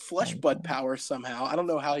had the flesh bud power somehow. I don't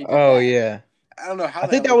know how he did that. Yeah. I don't know how. I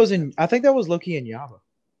think that was Loki and Yaba.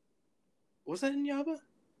 Was that in Yaba?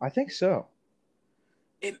 I think so.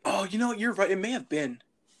 You know what? You're right. It may have been.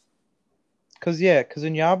 Cause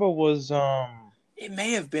in Yaba was It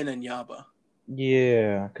may have been in Yaba.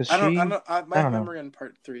 Yeah, because my memory on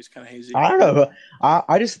part 3 is kind of hazy. I don't know.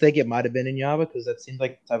 I just think it might have been in Yaba because that seems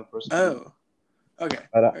like the type of person. Oh, okay.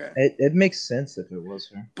 But okay. It makes sense if it was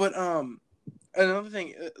her. But another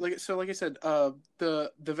thing, like I said,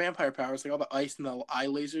 the vampire powers, like all the ice and the eye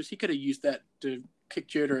lasers, he could have used that to kick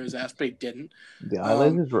Jotaro's ass, but he didn't. The eye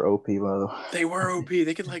lasers were OP, by the way. They were OP.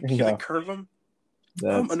 They could like curve them.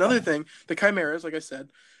 Another thing, the chimeras, like I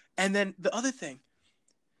said, and then the other thing,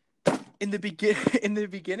 in the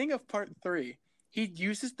beginning of part 3, he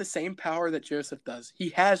uses the same power that Joseph does.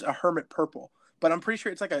 He has a hermit purple, but I'm pretty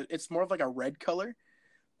sure it's more of like a red color.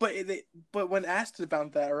 But when asked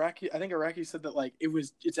about that, Araki said that like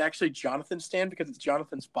it's actually Jonathan's stand because it's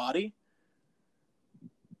Jonathan's body.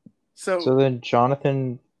 So then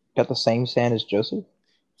Jonathan got the same stand as Joseph?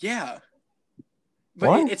 Yeah.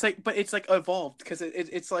 But it's like evolved because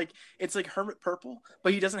it's like hermit purple,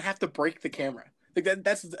 but he doesn't have to break the camera. Like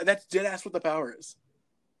that's dead ass what the power is.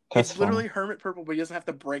 It's literally hermit purple, but he doesn't have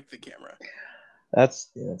to break the camera. That's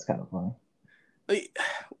kind of funny. Like,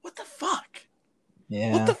 what the fuck?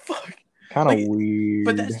 Yeah. What the fuck? Kind of weird.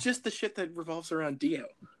 But that's just the shit that revolves around Dio.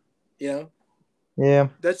 You know? Yeah.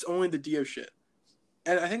 That's only the Dio shit.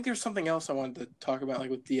 And I think there's something else I wanted to talk about, like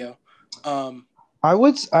with Dio. I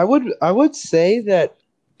would say that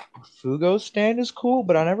Fugo's stand is cool,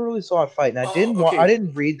 but I never really saw it fight, and I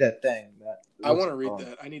didn't read that thing. I want to read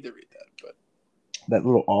that. I need to read that, but that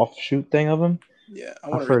little offshoot thing of him. Yeah, I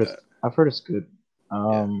want to read that. I've heard it's good.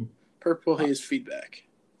 Purple Haze feedback.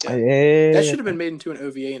 Yeah. That should have been made into an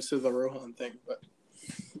OVA instead of the Rohan thing, but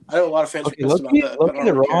I know a lot of fans are Okay, pissed about that, but I Loki, don't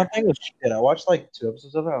the really Rohan care. thing was shit. I watched like 2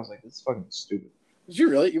 episodes of it. I was like, this is fucking stupid. Did you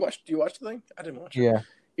really? You watched the thing? I didn't watch it. Yeah.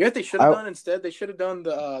 You know what they should have done instead? They should have done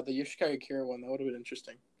the Yoshikage Kira one. That would have been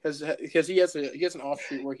interesting because he has an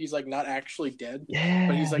offshoot where he's like not actually dead, Yeah.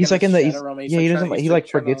 but he's like he's in like the in the Shadow Realm. he doesn't he like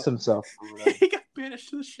forgets to, himself or whatever. he got banished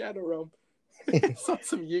to the Shadow Realm. It's not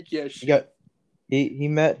some Yu-Gi-Oh shit. He got he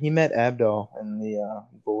met Abdol in the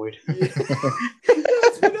void. Yeah.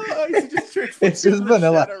 It's Vanilla Ice. He just It's just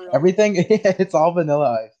vanilla. Everything. It's all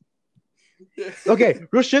Vanilla Ice. Yeah. Okay,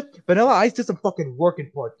 real shit. Vanilla Ice did some fucking work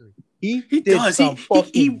in part 3. He killed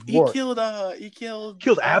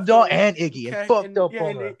Abdol and Iggy and fucked up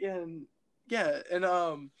Homer. And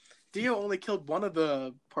Dio only killed one of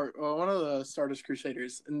the Stardust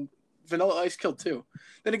Crusaders, and Vanilla Ice killed 2.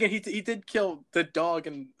 Then again, he did kill the dog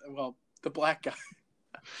and the black guy.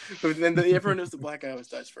 But then everyone knows the black guy always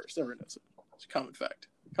dies first. Everyone knows it. It's a common fact.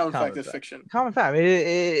 Common fact is fiction. Common fact.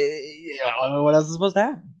 I don't know what else is supposed to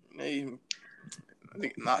happen. I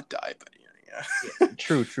think not die, but yeah.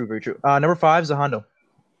 True, very true. Number 5, Zahando.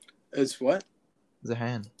 It's what?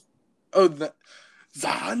 Zahan. Oh, the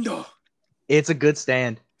Zahando. It's a good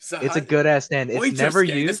stand. Zahando. It's a good ass stand. It's never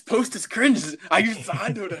used. This post is cringe. I use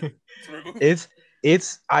Zahando to remove.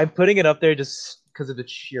 I'm putting it up there just because of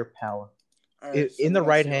its sheer power. Right, in the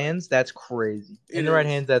right hands, that's crazy. In the right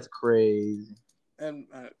hands, that's crazy. And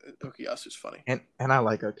Okuyasu's funny. And I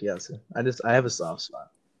like Okuyasu. I have a soft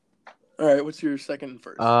spot. All right, what's your second and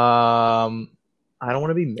first? I don't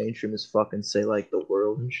want to be mainstream as fucking say like the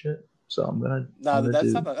world and shit. So I'm gonna.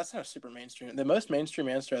 That's not super mainstream. The most mainstream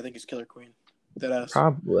answer I think is Killer Queen.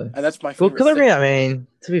 Probably. And that's my favorite. Well, Killer Queen. I mean,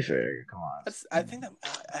 to be fair, come on. I think that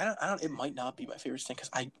I don't. It might not be my favorite thing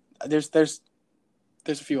because there's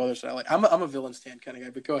a few others that I like. I'm a villain stand kind of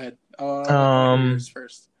guy, but go ahead.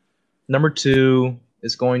 First. Number 2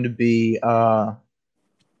 is going to be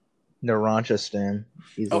Narancha stand.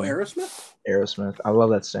 Aerosmith? Aerosmith. I love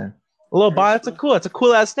that stand. A little bot. That's a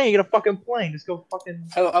cool ass stand. You get a fucking plane. Just go fucking.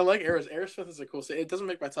 I like Aerosmith. Aerosmith is a cool stand. It doesn't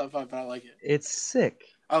make my top 5, but I like it. It's sick.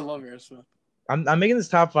 I love Aerosmith. I'm making this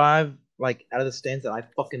top 5 like out of the stands that I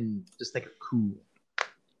fucking just think are cool.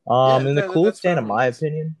 And the coolest stand in my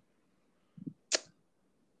opinion.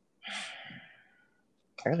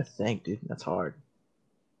 I gotta think, dude. That's hard.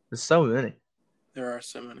 There's so many. There are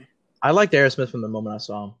so many. I liked Aerosmith from the moment I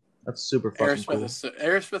saw him. That's super fucking cool.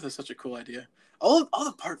 Aerosmith is such a cool idea. All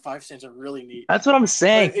the Part 5 stands are really neat. That's what I'm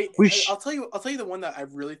saying. I'll tell you the one that I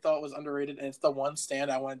really thought was underrated, and it's the one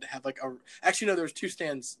stand I wanted to have Actually, no, there's 2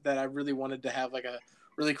 stands that I really wanted to have like a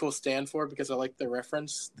really cool stand for because I like the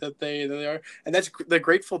reference that they are, and that's the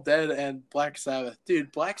Grateful Dead and Black Sabbath.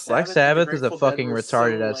 Dude, Black Sabbath is a fucking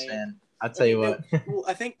retarded ass stand. I'll tell you what. Well,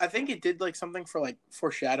 I think it did like something for like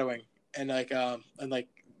foreshadowing and it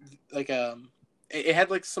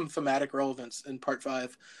had like some thematic relevance in Part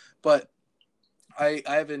 5, but I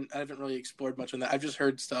haven't really explored much on that. I've just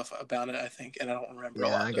heard stuff about it, I think, and I don't remember.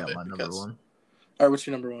 Yeah, I got my number 1. All right, what's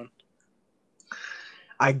your number 1?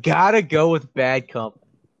 I gotta go with Bad Company.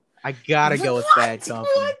 Bad Company.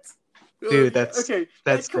 What? Dude, that's okay.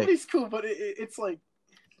 That's Bad Company's cool, but it's like.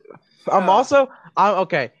 I'm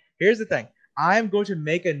okay. Here's the thing. I'm going to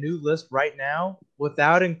make a new list right now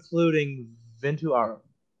without including Ventuaro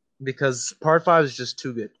because Part 5 is just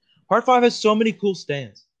too good. Part 5 has so many cool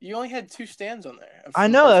stands. You only had 2 stands on there. I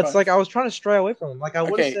know. That's like I was trying to stray away from them. Like I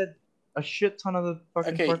would have said a shit ton of the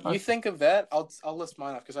fucking Part 5. You think of that. I'll list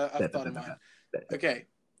mine off because I've thought of mine. Okay,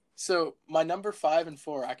 so my number 5 and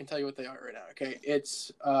 4, I can tell you what they are right now. Okay,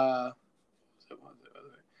 it's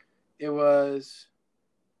it was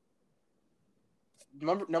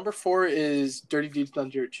number 4 is Dirty Deeds Done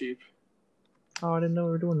Dirt Cheap. Oh, I didn't know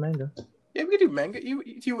we were doing manga. Yeah, we could do manga. Do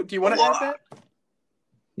you want to add that?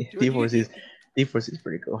 Yeah, D4C is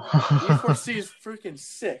pretty cool. D4C is freaking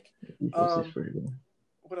sick. D4C is pretty cool.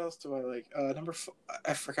 What else do I like? Number 4,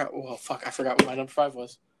 I forgot. Well, fuck, I forgot what my number 5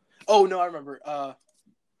 was. Oh no, I remember. The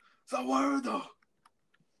World.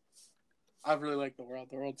 I really like the World.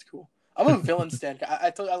 The World's cool. I'm a villain stand.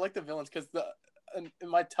 I like the villains because in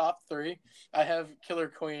my top 3, I have Killer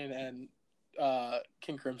Queen and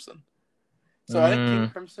King Crimson. So I think King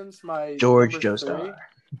Crimson's my George number 3. Joestar.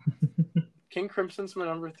 King Crimson's my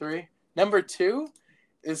number 3. Number 2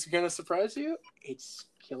 is gonna surprise you. It's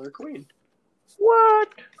Killer Queen. What?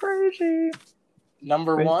 Crazy.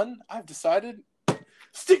 Number 1, I've decided.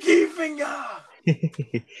 Sticky Finger.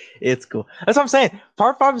 It's cool. That's what I'm saying.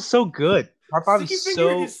 Part 5 is so good. Part 5 Sticky is Finger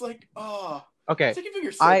so. is like Okay. Sticky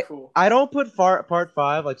Finger's so cool. I don't put Part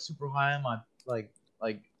 5 like super high on my like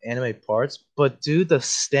anime parts, but dude, the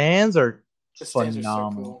stands are phenomenal.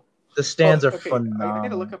 So cool. The stands are phenomenal. I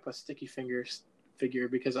gotta look up a Sticky Fingers figure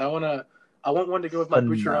because I want one to go with my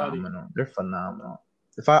Bucciarati. Phenomenal. They're phenomenal.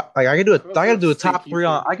 If I could do it, I could do a top 3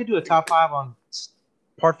 on. I could do a top 5 on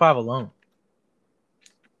part 5 alone.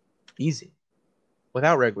 Easy,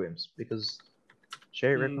 without Requiem's because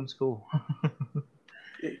Cherry Requiem's cool.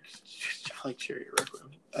 I like Cherry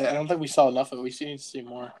Requiem. I don't think we saw enough of it. We need to see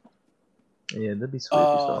more. Yeah, that'd be sweet if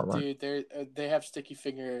you saw more. Dude, they have sticky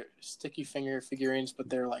finger figurines, but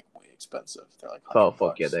they're like way expensive. They're like $100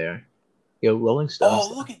 bucks. Yeah, they are. Yo, Rolling Stones.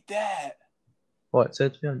 Oh, look at that! What? Say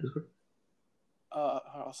it to me on Discord.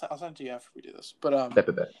 I'll send it to you after we do this. But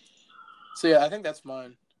Bet. So yeah, I think that's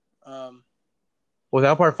mine.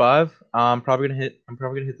 Without part 5, I'm probably gonna hit. I'm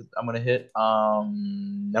gonna hit.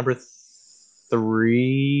 Number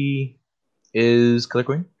 3 is Killer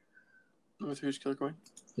Queen. Number 3 is Killer Queen.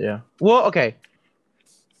 Yeah. Well, okay.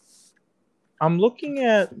 I'm looking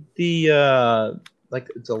at the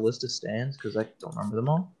it's a list of stands because I don't remember them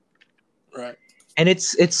all. Right. And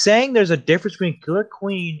it's saying there's a difference between Killer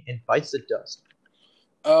Queen and Bites the Dust.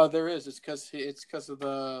 There is. It's because of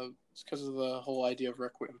the whole idea of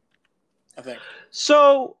Requiem, I think.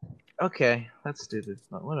 So, okay, that's stupid,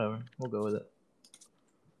 but whatever. We'll go with it.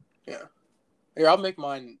 Yeah. Here, I'll make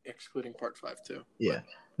mine excluding part 5 too. Yeah. But...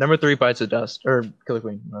 Number 3, Bites the Dust or Killer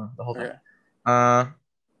Queen. No, the whole thing. Okay.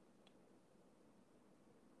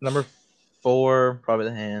 Number 4, probably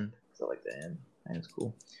the Hand. I like the Hand. Hand's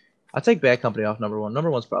cool. I'll take Bad Company off number 1. Number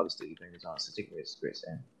 1's probably Sticky Fingers. Honestly, Sticky Fingers is a great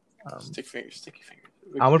stand. Sticky Fingers.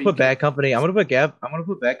 I'm gonna put Bad Company. I'm gonna put Bad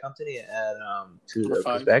Company at 2 though,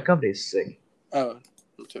 because Bad Company is sick. Oh,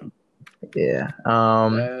 2. Yeah.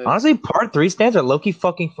 Honestly, part 3 stands are low-key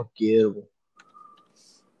fucking forgettable.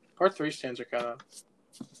 Part 3 stands are kind of,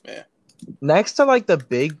 yeah. Next to the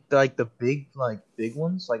big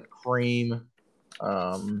ones like Cream,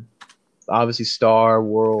 obviously Star,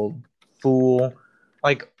 World, Fool,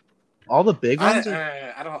 like all the big ones.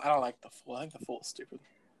 I don't like the Fool. I think the Fool is stupid.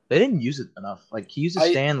 They didn't use it enough. Like he used to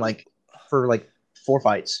stand for 4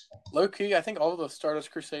 fights. Low key, I think all of the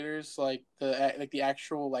Stardust Crusaders, the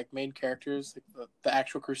actual main characters, the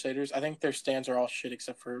actual Crusaders, I think their stands are all shit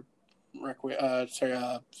except for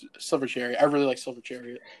Silver Chariot. I really like Silver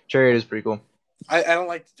Chariot. Chariot is pretty cool. I don't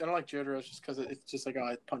like Jotaro's just because it's just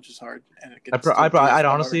it punches hard and it gets. I'd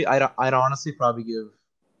honestly probably give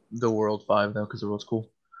the World 5 though because the World's cool.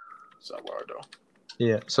 Saguardo.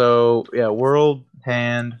 Yeah. So yeah, World,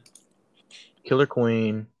 Hand, Killer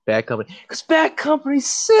Queen, Bad Company. Because Bad Company's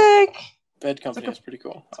sick. Bad Company is pretty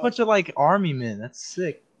cool. It's a bunch of army men. That's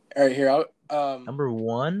sick. All right, here. Number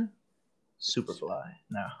 1. Superfly.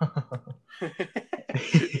 No.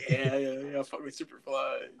 yeah. Fuck me,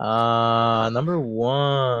 Superfly. Number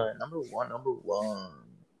one.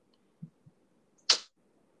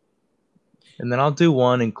 And then I'll do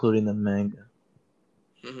 1 including the manga.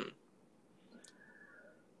 Mm-hmm.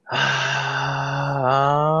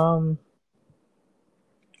 I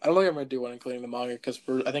don't think I'm gonna do 1 including the manga because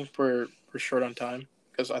I think we're short on time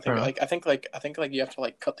because I think you have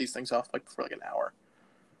to cut these things off for an hour.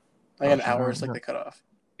 An hour is the cutoff.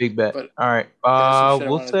 Big bet. But, all right.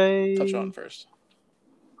 We'll say touch on first.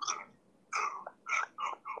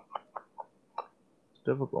 It's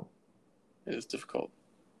difficult. It is difficult.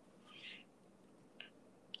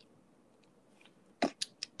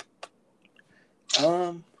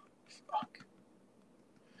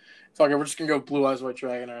 Fuck it, we're just gonna go Blue Eyes White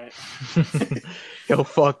Dragon, alright? Yo,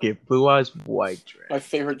 fuck it. Blue Eyes White Dragon. My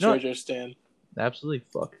favorite JoJo stand. Absolutely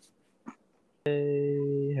fuck it.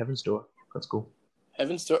 Hey, Heaven's Door. That's cool.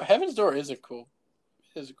 Heaven's Door is a cool.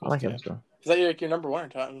 I like stand. Heaven's Door. Is that your number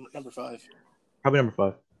 1 or number 5? Probably number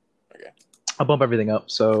 5. Okay. I'll bump everything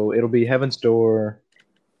up, so it'll be Heaven's Door,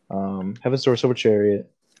 Silver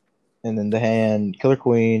Chariot, and then the Hand, Killer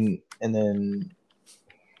Queen, and then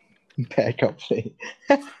Bad Company.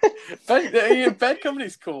 Bad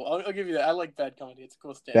Company's cool. I'll give you that. I like Bad Company. It's a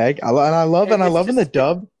cool stand. I love in the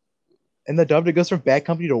dub. In the dub, it goes from Bad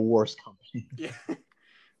Company to Worst Company. Yeah.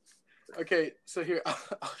 Okay, so here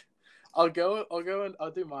I'll go and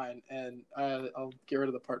I'll do mine, and I'll get rid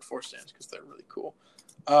of the part 4 stands because they're really cool.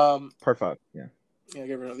 Part 5, yeah. Yeah,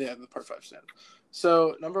 get rid of the part 5 stand.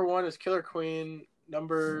 So number 1 is Killer Queen.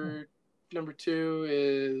 Number 2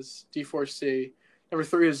 is D4C. Number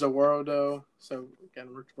 3 is Zawarudo. So again,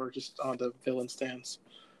 we're just on the villain stands.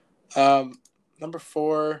 Number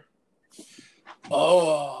 4.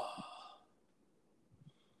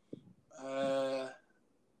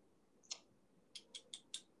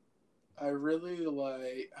 I really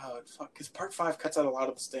like because part 5 cuts out a lot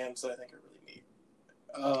of the stands that I think are really neat.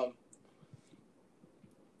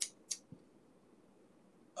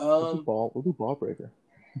 We'll do Ball Breaker.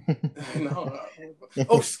 No.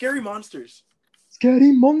 Oh, Scary Monsters.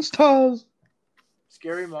 Scary monsters.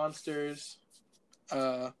 Scary Monsters.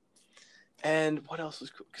 And what else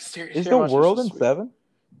is cool? Is the world in 7?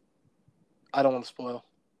 I don't want to spoil.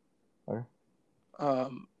 Okay.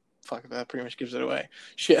 Fuck, that pretty much gives it away.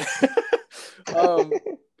 Shit. Okay.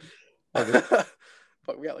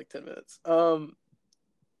 Fuck, we got like 10 minutes. What's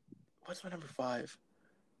my number 5?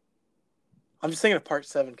 I'm just thinking of Part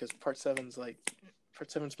 7 because Part 7's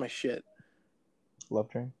my shit. Love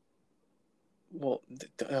Train. Well,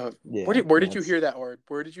 Yeah. where did you hear that word?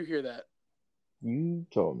 Where did you hear that? You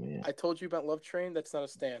told me. I told you about Love Train. That's not a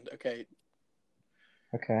stand. Okay.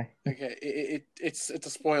 Okay. Okay. It's a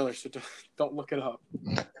spoiler, so don't look it up.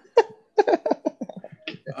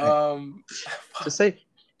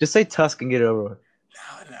 Just say Tusk and get it over with.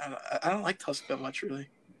 No, I don't like Tusk that much, really.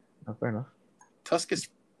 Oh, fair enough. Tusk is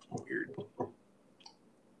weird.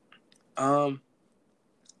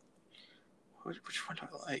 Which one do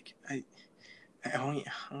I like? I don't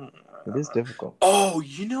know. It is difficult. Oh,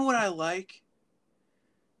 you know what I like?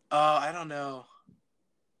 I don't know.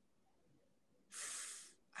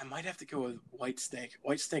 I might have to go with White Snake.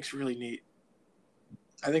 White Snake's really neat.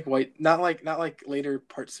 I think not like later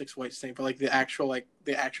Part 6 White Snake, but like the actual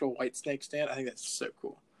White Snake stand. I think that's so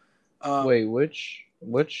cool. Wait, which?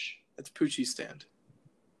 It's Poochie's stand.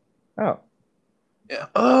 Oh. Yeah.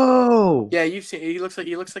 Oh. Yeah, you've seen. He looks like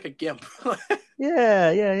a gimp.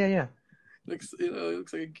 Yeah. Looks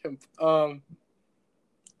like a gimp.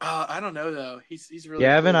 I don't know though. He's really.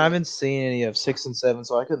 Yeah, cool. I haven't seen any of 6 and 7,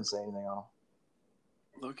 so I couldn't say anything on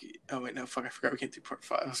Loki. Oh wait, no, fuck! I forgot we can't do Part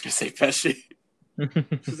 5. I was gonna say Pesci.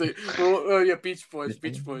 them. Yeah, Beach Boys. Yeah.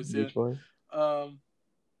 Beach Boys.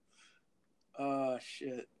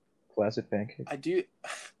 Shit. Classic pancake. I do.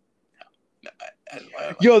 No, I don't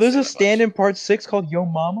like Yo, to there's say a that stand much. in Part 6 called Yo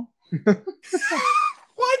Mama.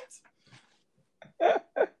 What? I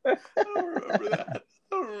don't remember that. I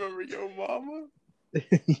don't remember Yo Mama.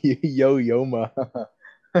 Yo Ma.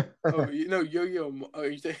 Oh, Yo. Oh,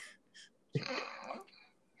 you say.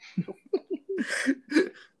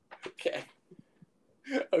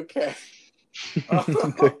 Okay.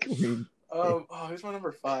 Who's my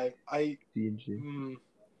number 5? D&G.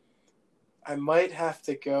 I might have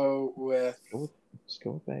to go with. Just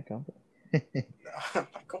go with Bad Company. I'm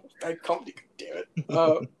not going with Bad Company. Damn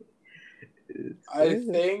it. I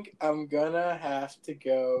think I'm gonna have to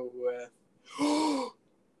go with.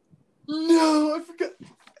 No, I forgot.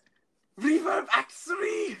 Reverb Act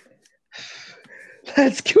 3.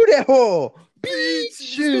 Let's go that hole.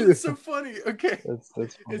 Beach. It's so funny. Okay. That's funny.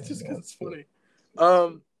 It's just because it's funny.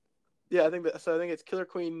 Yeah, I think it's Killer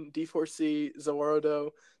Queen, D4C,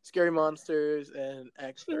 Zawarudo, Scary Monsters, and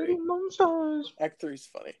Act 3. Scary Monsters. Act 3 is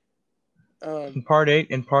funny. In Part 8,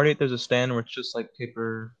 there's a stand where it's just like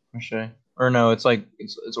paper mache. Or no, it's like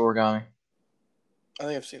it's origami. I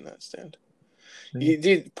think I've seen that stand. Yeah.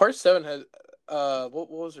 Dude, Part 7 has what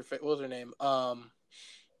was her name? Hot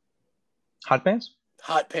Pants?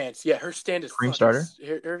 Hot Pants. Yeah, her stand is Cream Starter.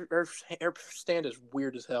 Her stand is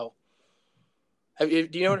weird as hell. Do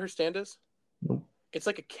you know what her stand is? Nope. It's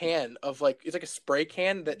like a can of it's like a spray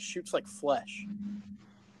can that shoots like flesh.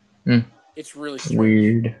 It's really strange.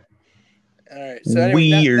 Weird. All right. So anyway,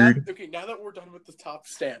 weird. Now that we're done with the top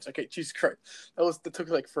stands. Okay, Jesus Christ, that took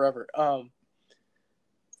like forever.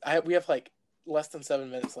 We have like less than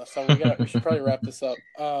 7 minutes left, so we should probably wrap this up.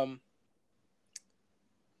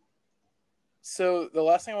 So the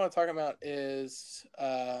last thing I want to talk about is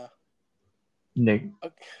Nick.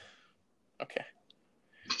 Okay.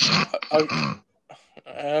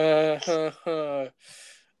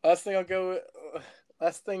 Last thing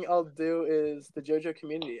I'll do is the JoJo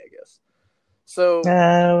Community, I guess. So There's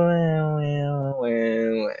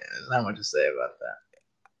not much to say about that.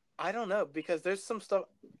 I don't know, because there's some stuff.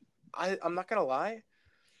 I'm not gonna lie.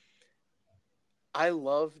 I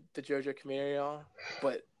love the JoJo Community, y'all,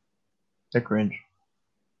 but They're cringe.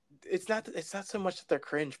 It's not so much that they're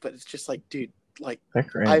cringe, but it's just like, dude, like they're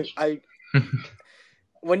cringe.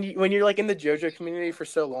 when you're like in the JoJo community for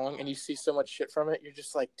so long and you see so much shit from it, you're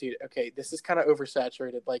just like, dude, okay, this is kind of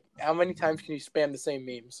oversaturated. Like, how many times can you spam the same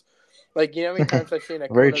memes? Like, you know how many times I've seen a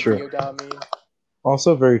Very Kono true. Dioda meme?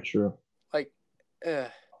 Also very true. Like,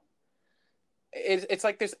 it's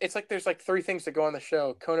like there's like 3 things that go on the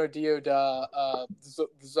show: Kono Dioda,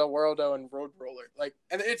 Zaworldo, and Road Roller. Like,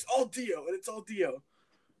 and it's all Dio, and it's all Dio.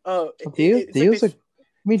 Dio's a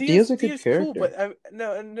good character. Cool, but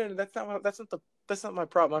no, that's not my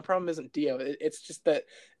problem. My problem isn't Dio. It's just that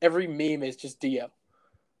every meme is just Dio.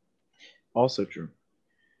 Also true.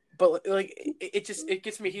 But like, it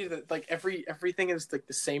gets me heated that like everything is like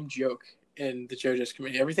the same joke in the JoJo's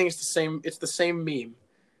community. Everything is the same. It's the same meme.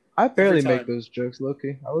 I barely Every make time. those jokes,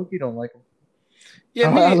 Loki. I Loki don't like them. Yeah,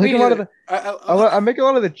 I like me a lot of neither. I make a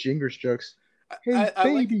lot of the jingers jokes. Hey, I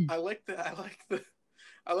like baby. I like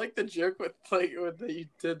the joke with like what that you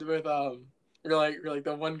did with you're like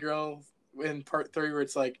the one girl in part 3 where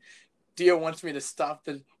it's like Dio wants me to stop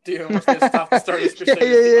the Stardust Yeah, Crusaders. yeah,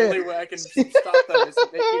 The yeah. only way I can stop them is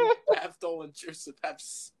making Abdul and Joseph have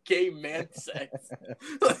gay man sex.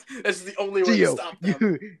 That's the only way to Dio, stop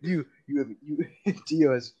them.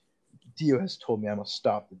 Dio has told me I must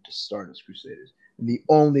stop the Stardust Crusaders. And the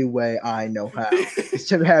only way I know how is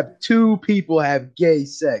to have two people have gay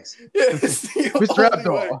sex. Yeah, it's the Mr. only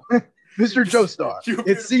way. Abdul, Mr. Joestar,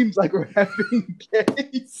 it seems like we're having gay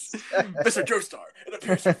sex. Mr. Joestar, it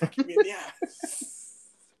appears you're fucking me in the ass.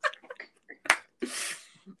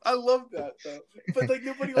 I love that though, but like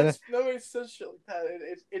nobody says shit like that.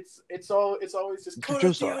 It's always just Mr.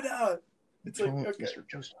 Joestar. It's like okay, Mr.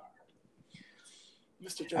 Joestar.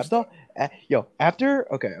 Mr. Joestar. After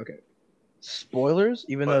spoilers,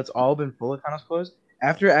 even though it's all been full of kind of spoilers.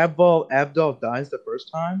 After Abdul dies the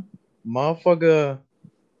first time, motherfucker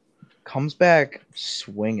comes back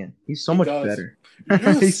swinging. He's so much better.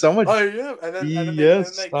 Yes, He's so much. I am. And then they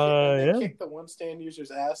kick the one stand user's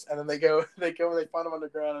ass, and then they go and they find him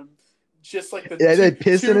underground, and just like the they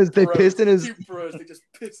piss in his two bros, they just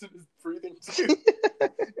piss in his breathing too.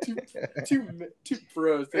 two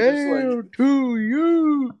bros. They just like to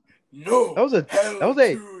you. No,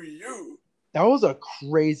 that was a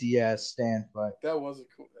crazy ass stand fight. That was a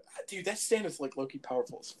cool dude. That stand is like low-key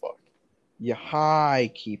powerful as fuck. Yeah,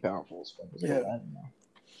 high key powerful as fuck. Yeah, I don't know.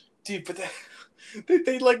 Dude, but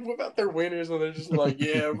they like whip out their wieners and they're just like,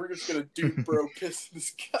 yeah, we're just gonna dude bro piss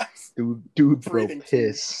this guy's dude bro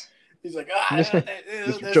piss. He's like, Mr.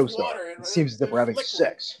 there's water. It seems as if we're having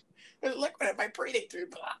sex. There's liquid in my breathing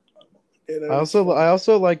tube. I also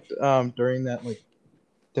liked during that like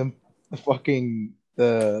them fucking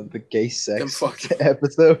the gay sex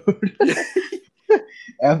episode.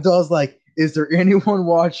 Abdul's like, is there anyone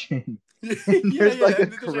watching? And there's like a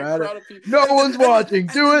crowd of people. No one's watching.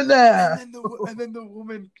 Do it now. And then the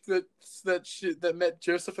woman that met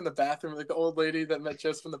Joseph in the bathroom, like the old lady that met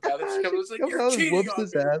Joseph in the bathroom, she comes like, "You're cheating on me."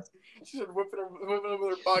 His ass. She started whipping him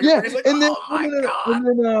with her pocket. Yeah, like, and then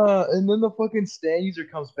and then the fucking stand user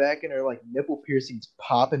comes back and her like nipple piercings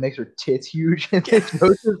pop and makes her tits huge, and then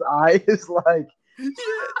Joseph's eye is like, yeah,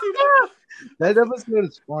 dude. That episode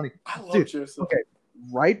is funny. I love Joseph. Okay,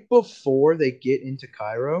 right before they get into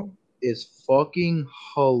Cairo is fucking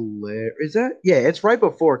hilarious. Is that? Yeah, it's right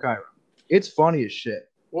before Cairo. It's funny as shit.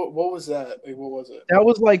 What was that? Like, what was it? That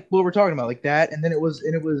was like what we're talking about, like that, and then it was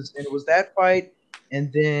that fight,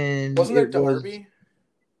 and then wasn't there Darby?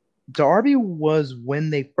 Darby was when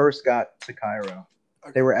they first got to Cairo.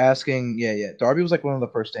 Okay. They were asking, yeah. Darby was like one of the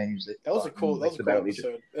first standings. That was a cool episode. That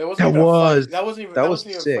wasn't even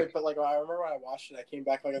sick. a fight, but like I remember when I watched it, I came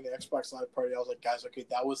back like on the Xbox Live party. I was like, guys, okay,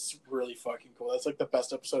 that was really fucking cool. That's like the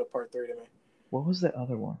best episode of Part 3 to me. What was that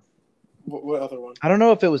other one? What other one? I don't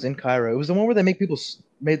know if it was in Cairo. It was the one where they made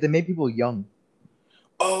people young.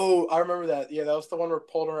 Oh, I remember that. Yeah, that was the one where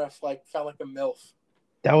Polnareff like found like the MILF.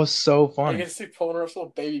 That was so funny. You get to see Polnareff's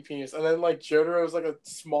little baby penis, and then like Jotaro is like a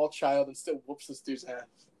small child and still whoops this dude's ass.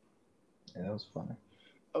 Yeah, that was funny.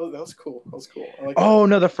 Oh, that was cool. I like that.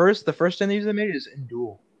 No, the first thing they made is in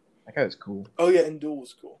Duel. That guy was cool. Oh yeah, in Duel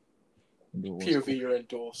was cool. POV, cool. You're in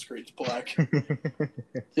Duel, screens black.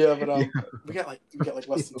 Yeah, but we got like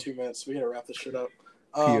less than 2 minutes, so we gotta wrap this shit up.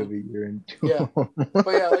 POV, you're in Duel. Yeah, but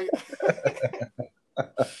yeah,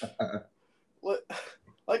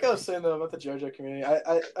 like I was saying though about the JoJo community,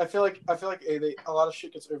 I feel like a lot of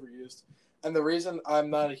shit gets overused, and the reason I'm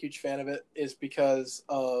not a huge fan of it is because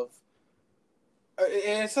of.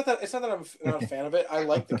 And it's not that I'm not a fan of it. I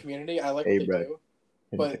like the community. I like what they do.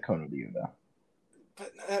 But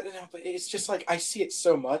it's just like I see it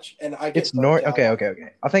so much, and I get.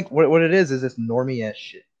 Okay. I think what it is it's normie ass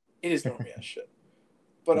shit. It is normie ass shit.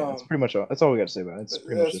 But that's pretty much all. That's all we got to say about it.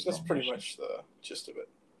 That's pretty much the gist of it.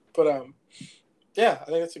 But yeah, I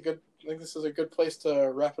think this is a good place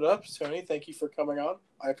to wrap it up. Tony, thank you for coming on.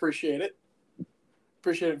 I appreciate it.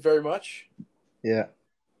 Appreciate it very much. Yeah.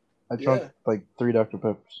 I drank like 3 Dr.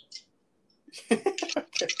 Peppers.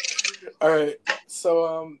 Okay. All right.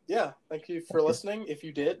 So yeah, thank you for listening. If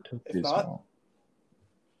you did, if not,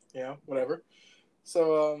 whatever.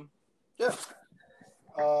 So yeah.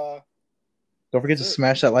 Don't forget to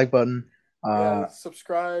smash that like button.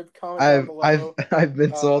 Subscribe, comment down below. I've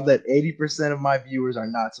been told that 80% of my viewers are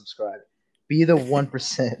not subscribed. Be the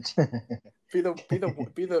 1%. Be the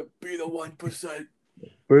 1%. Be the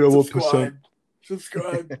 1%.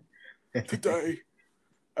 Subscribe today.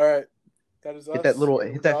 All right. That is Hit us.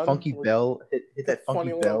 hit that Done. funky bell. Hit The that funky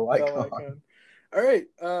funny bell little icon. All right.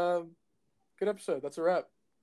 Good episode. That's a wrap.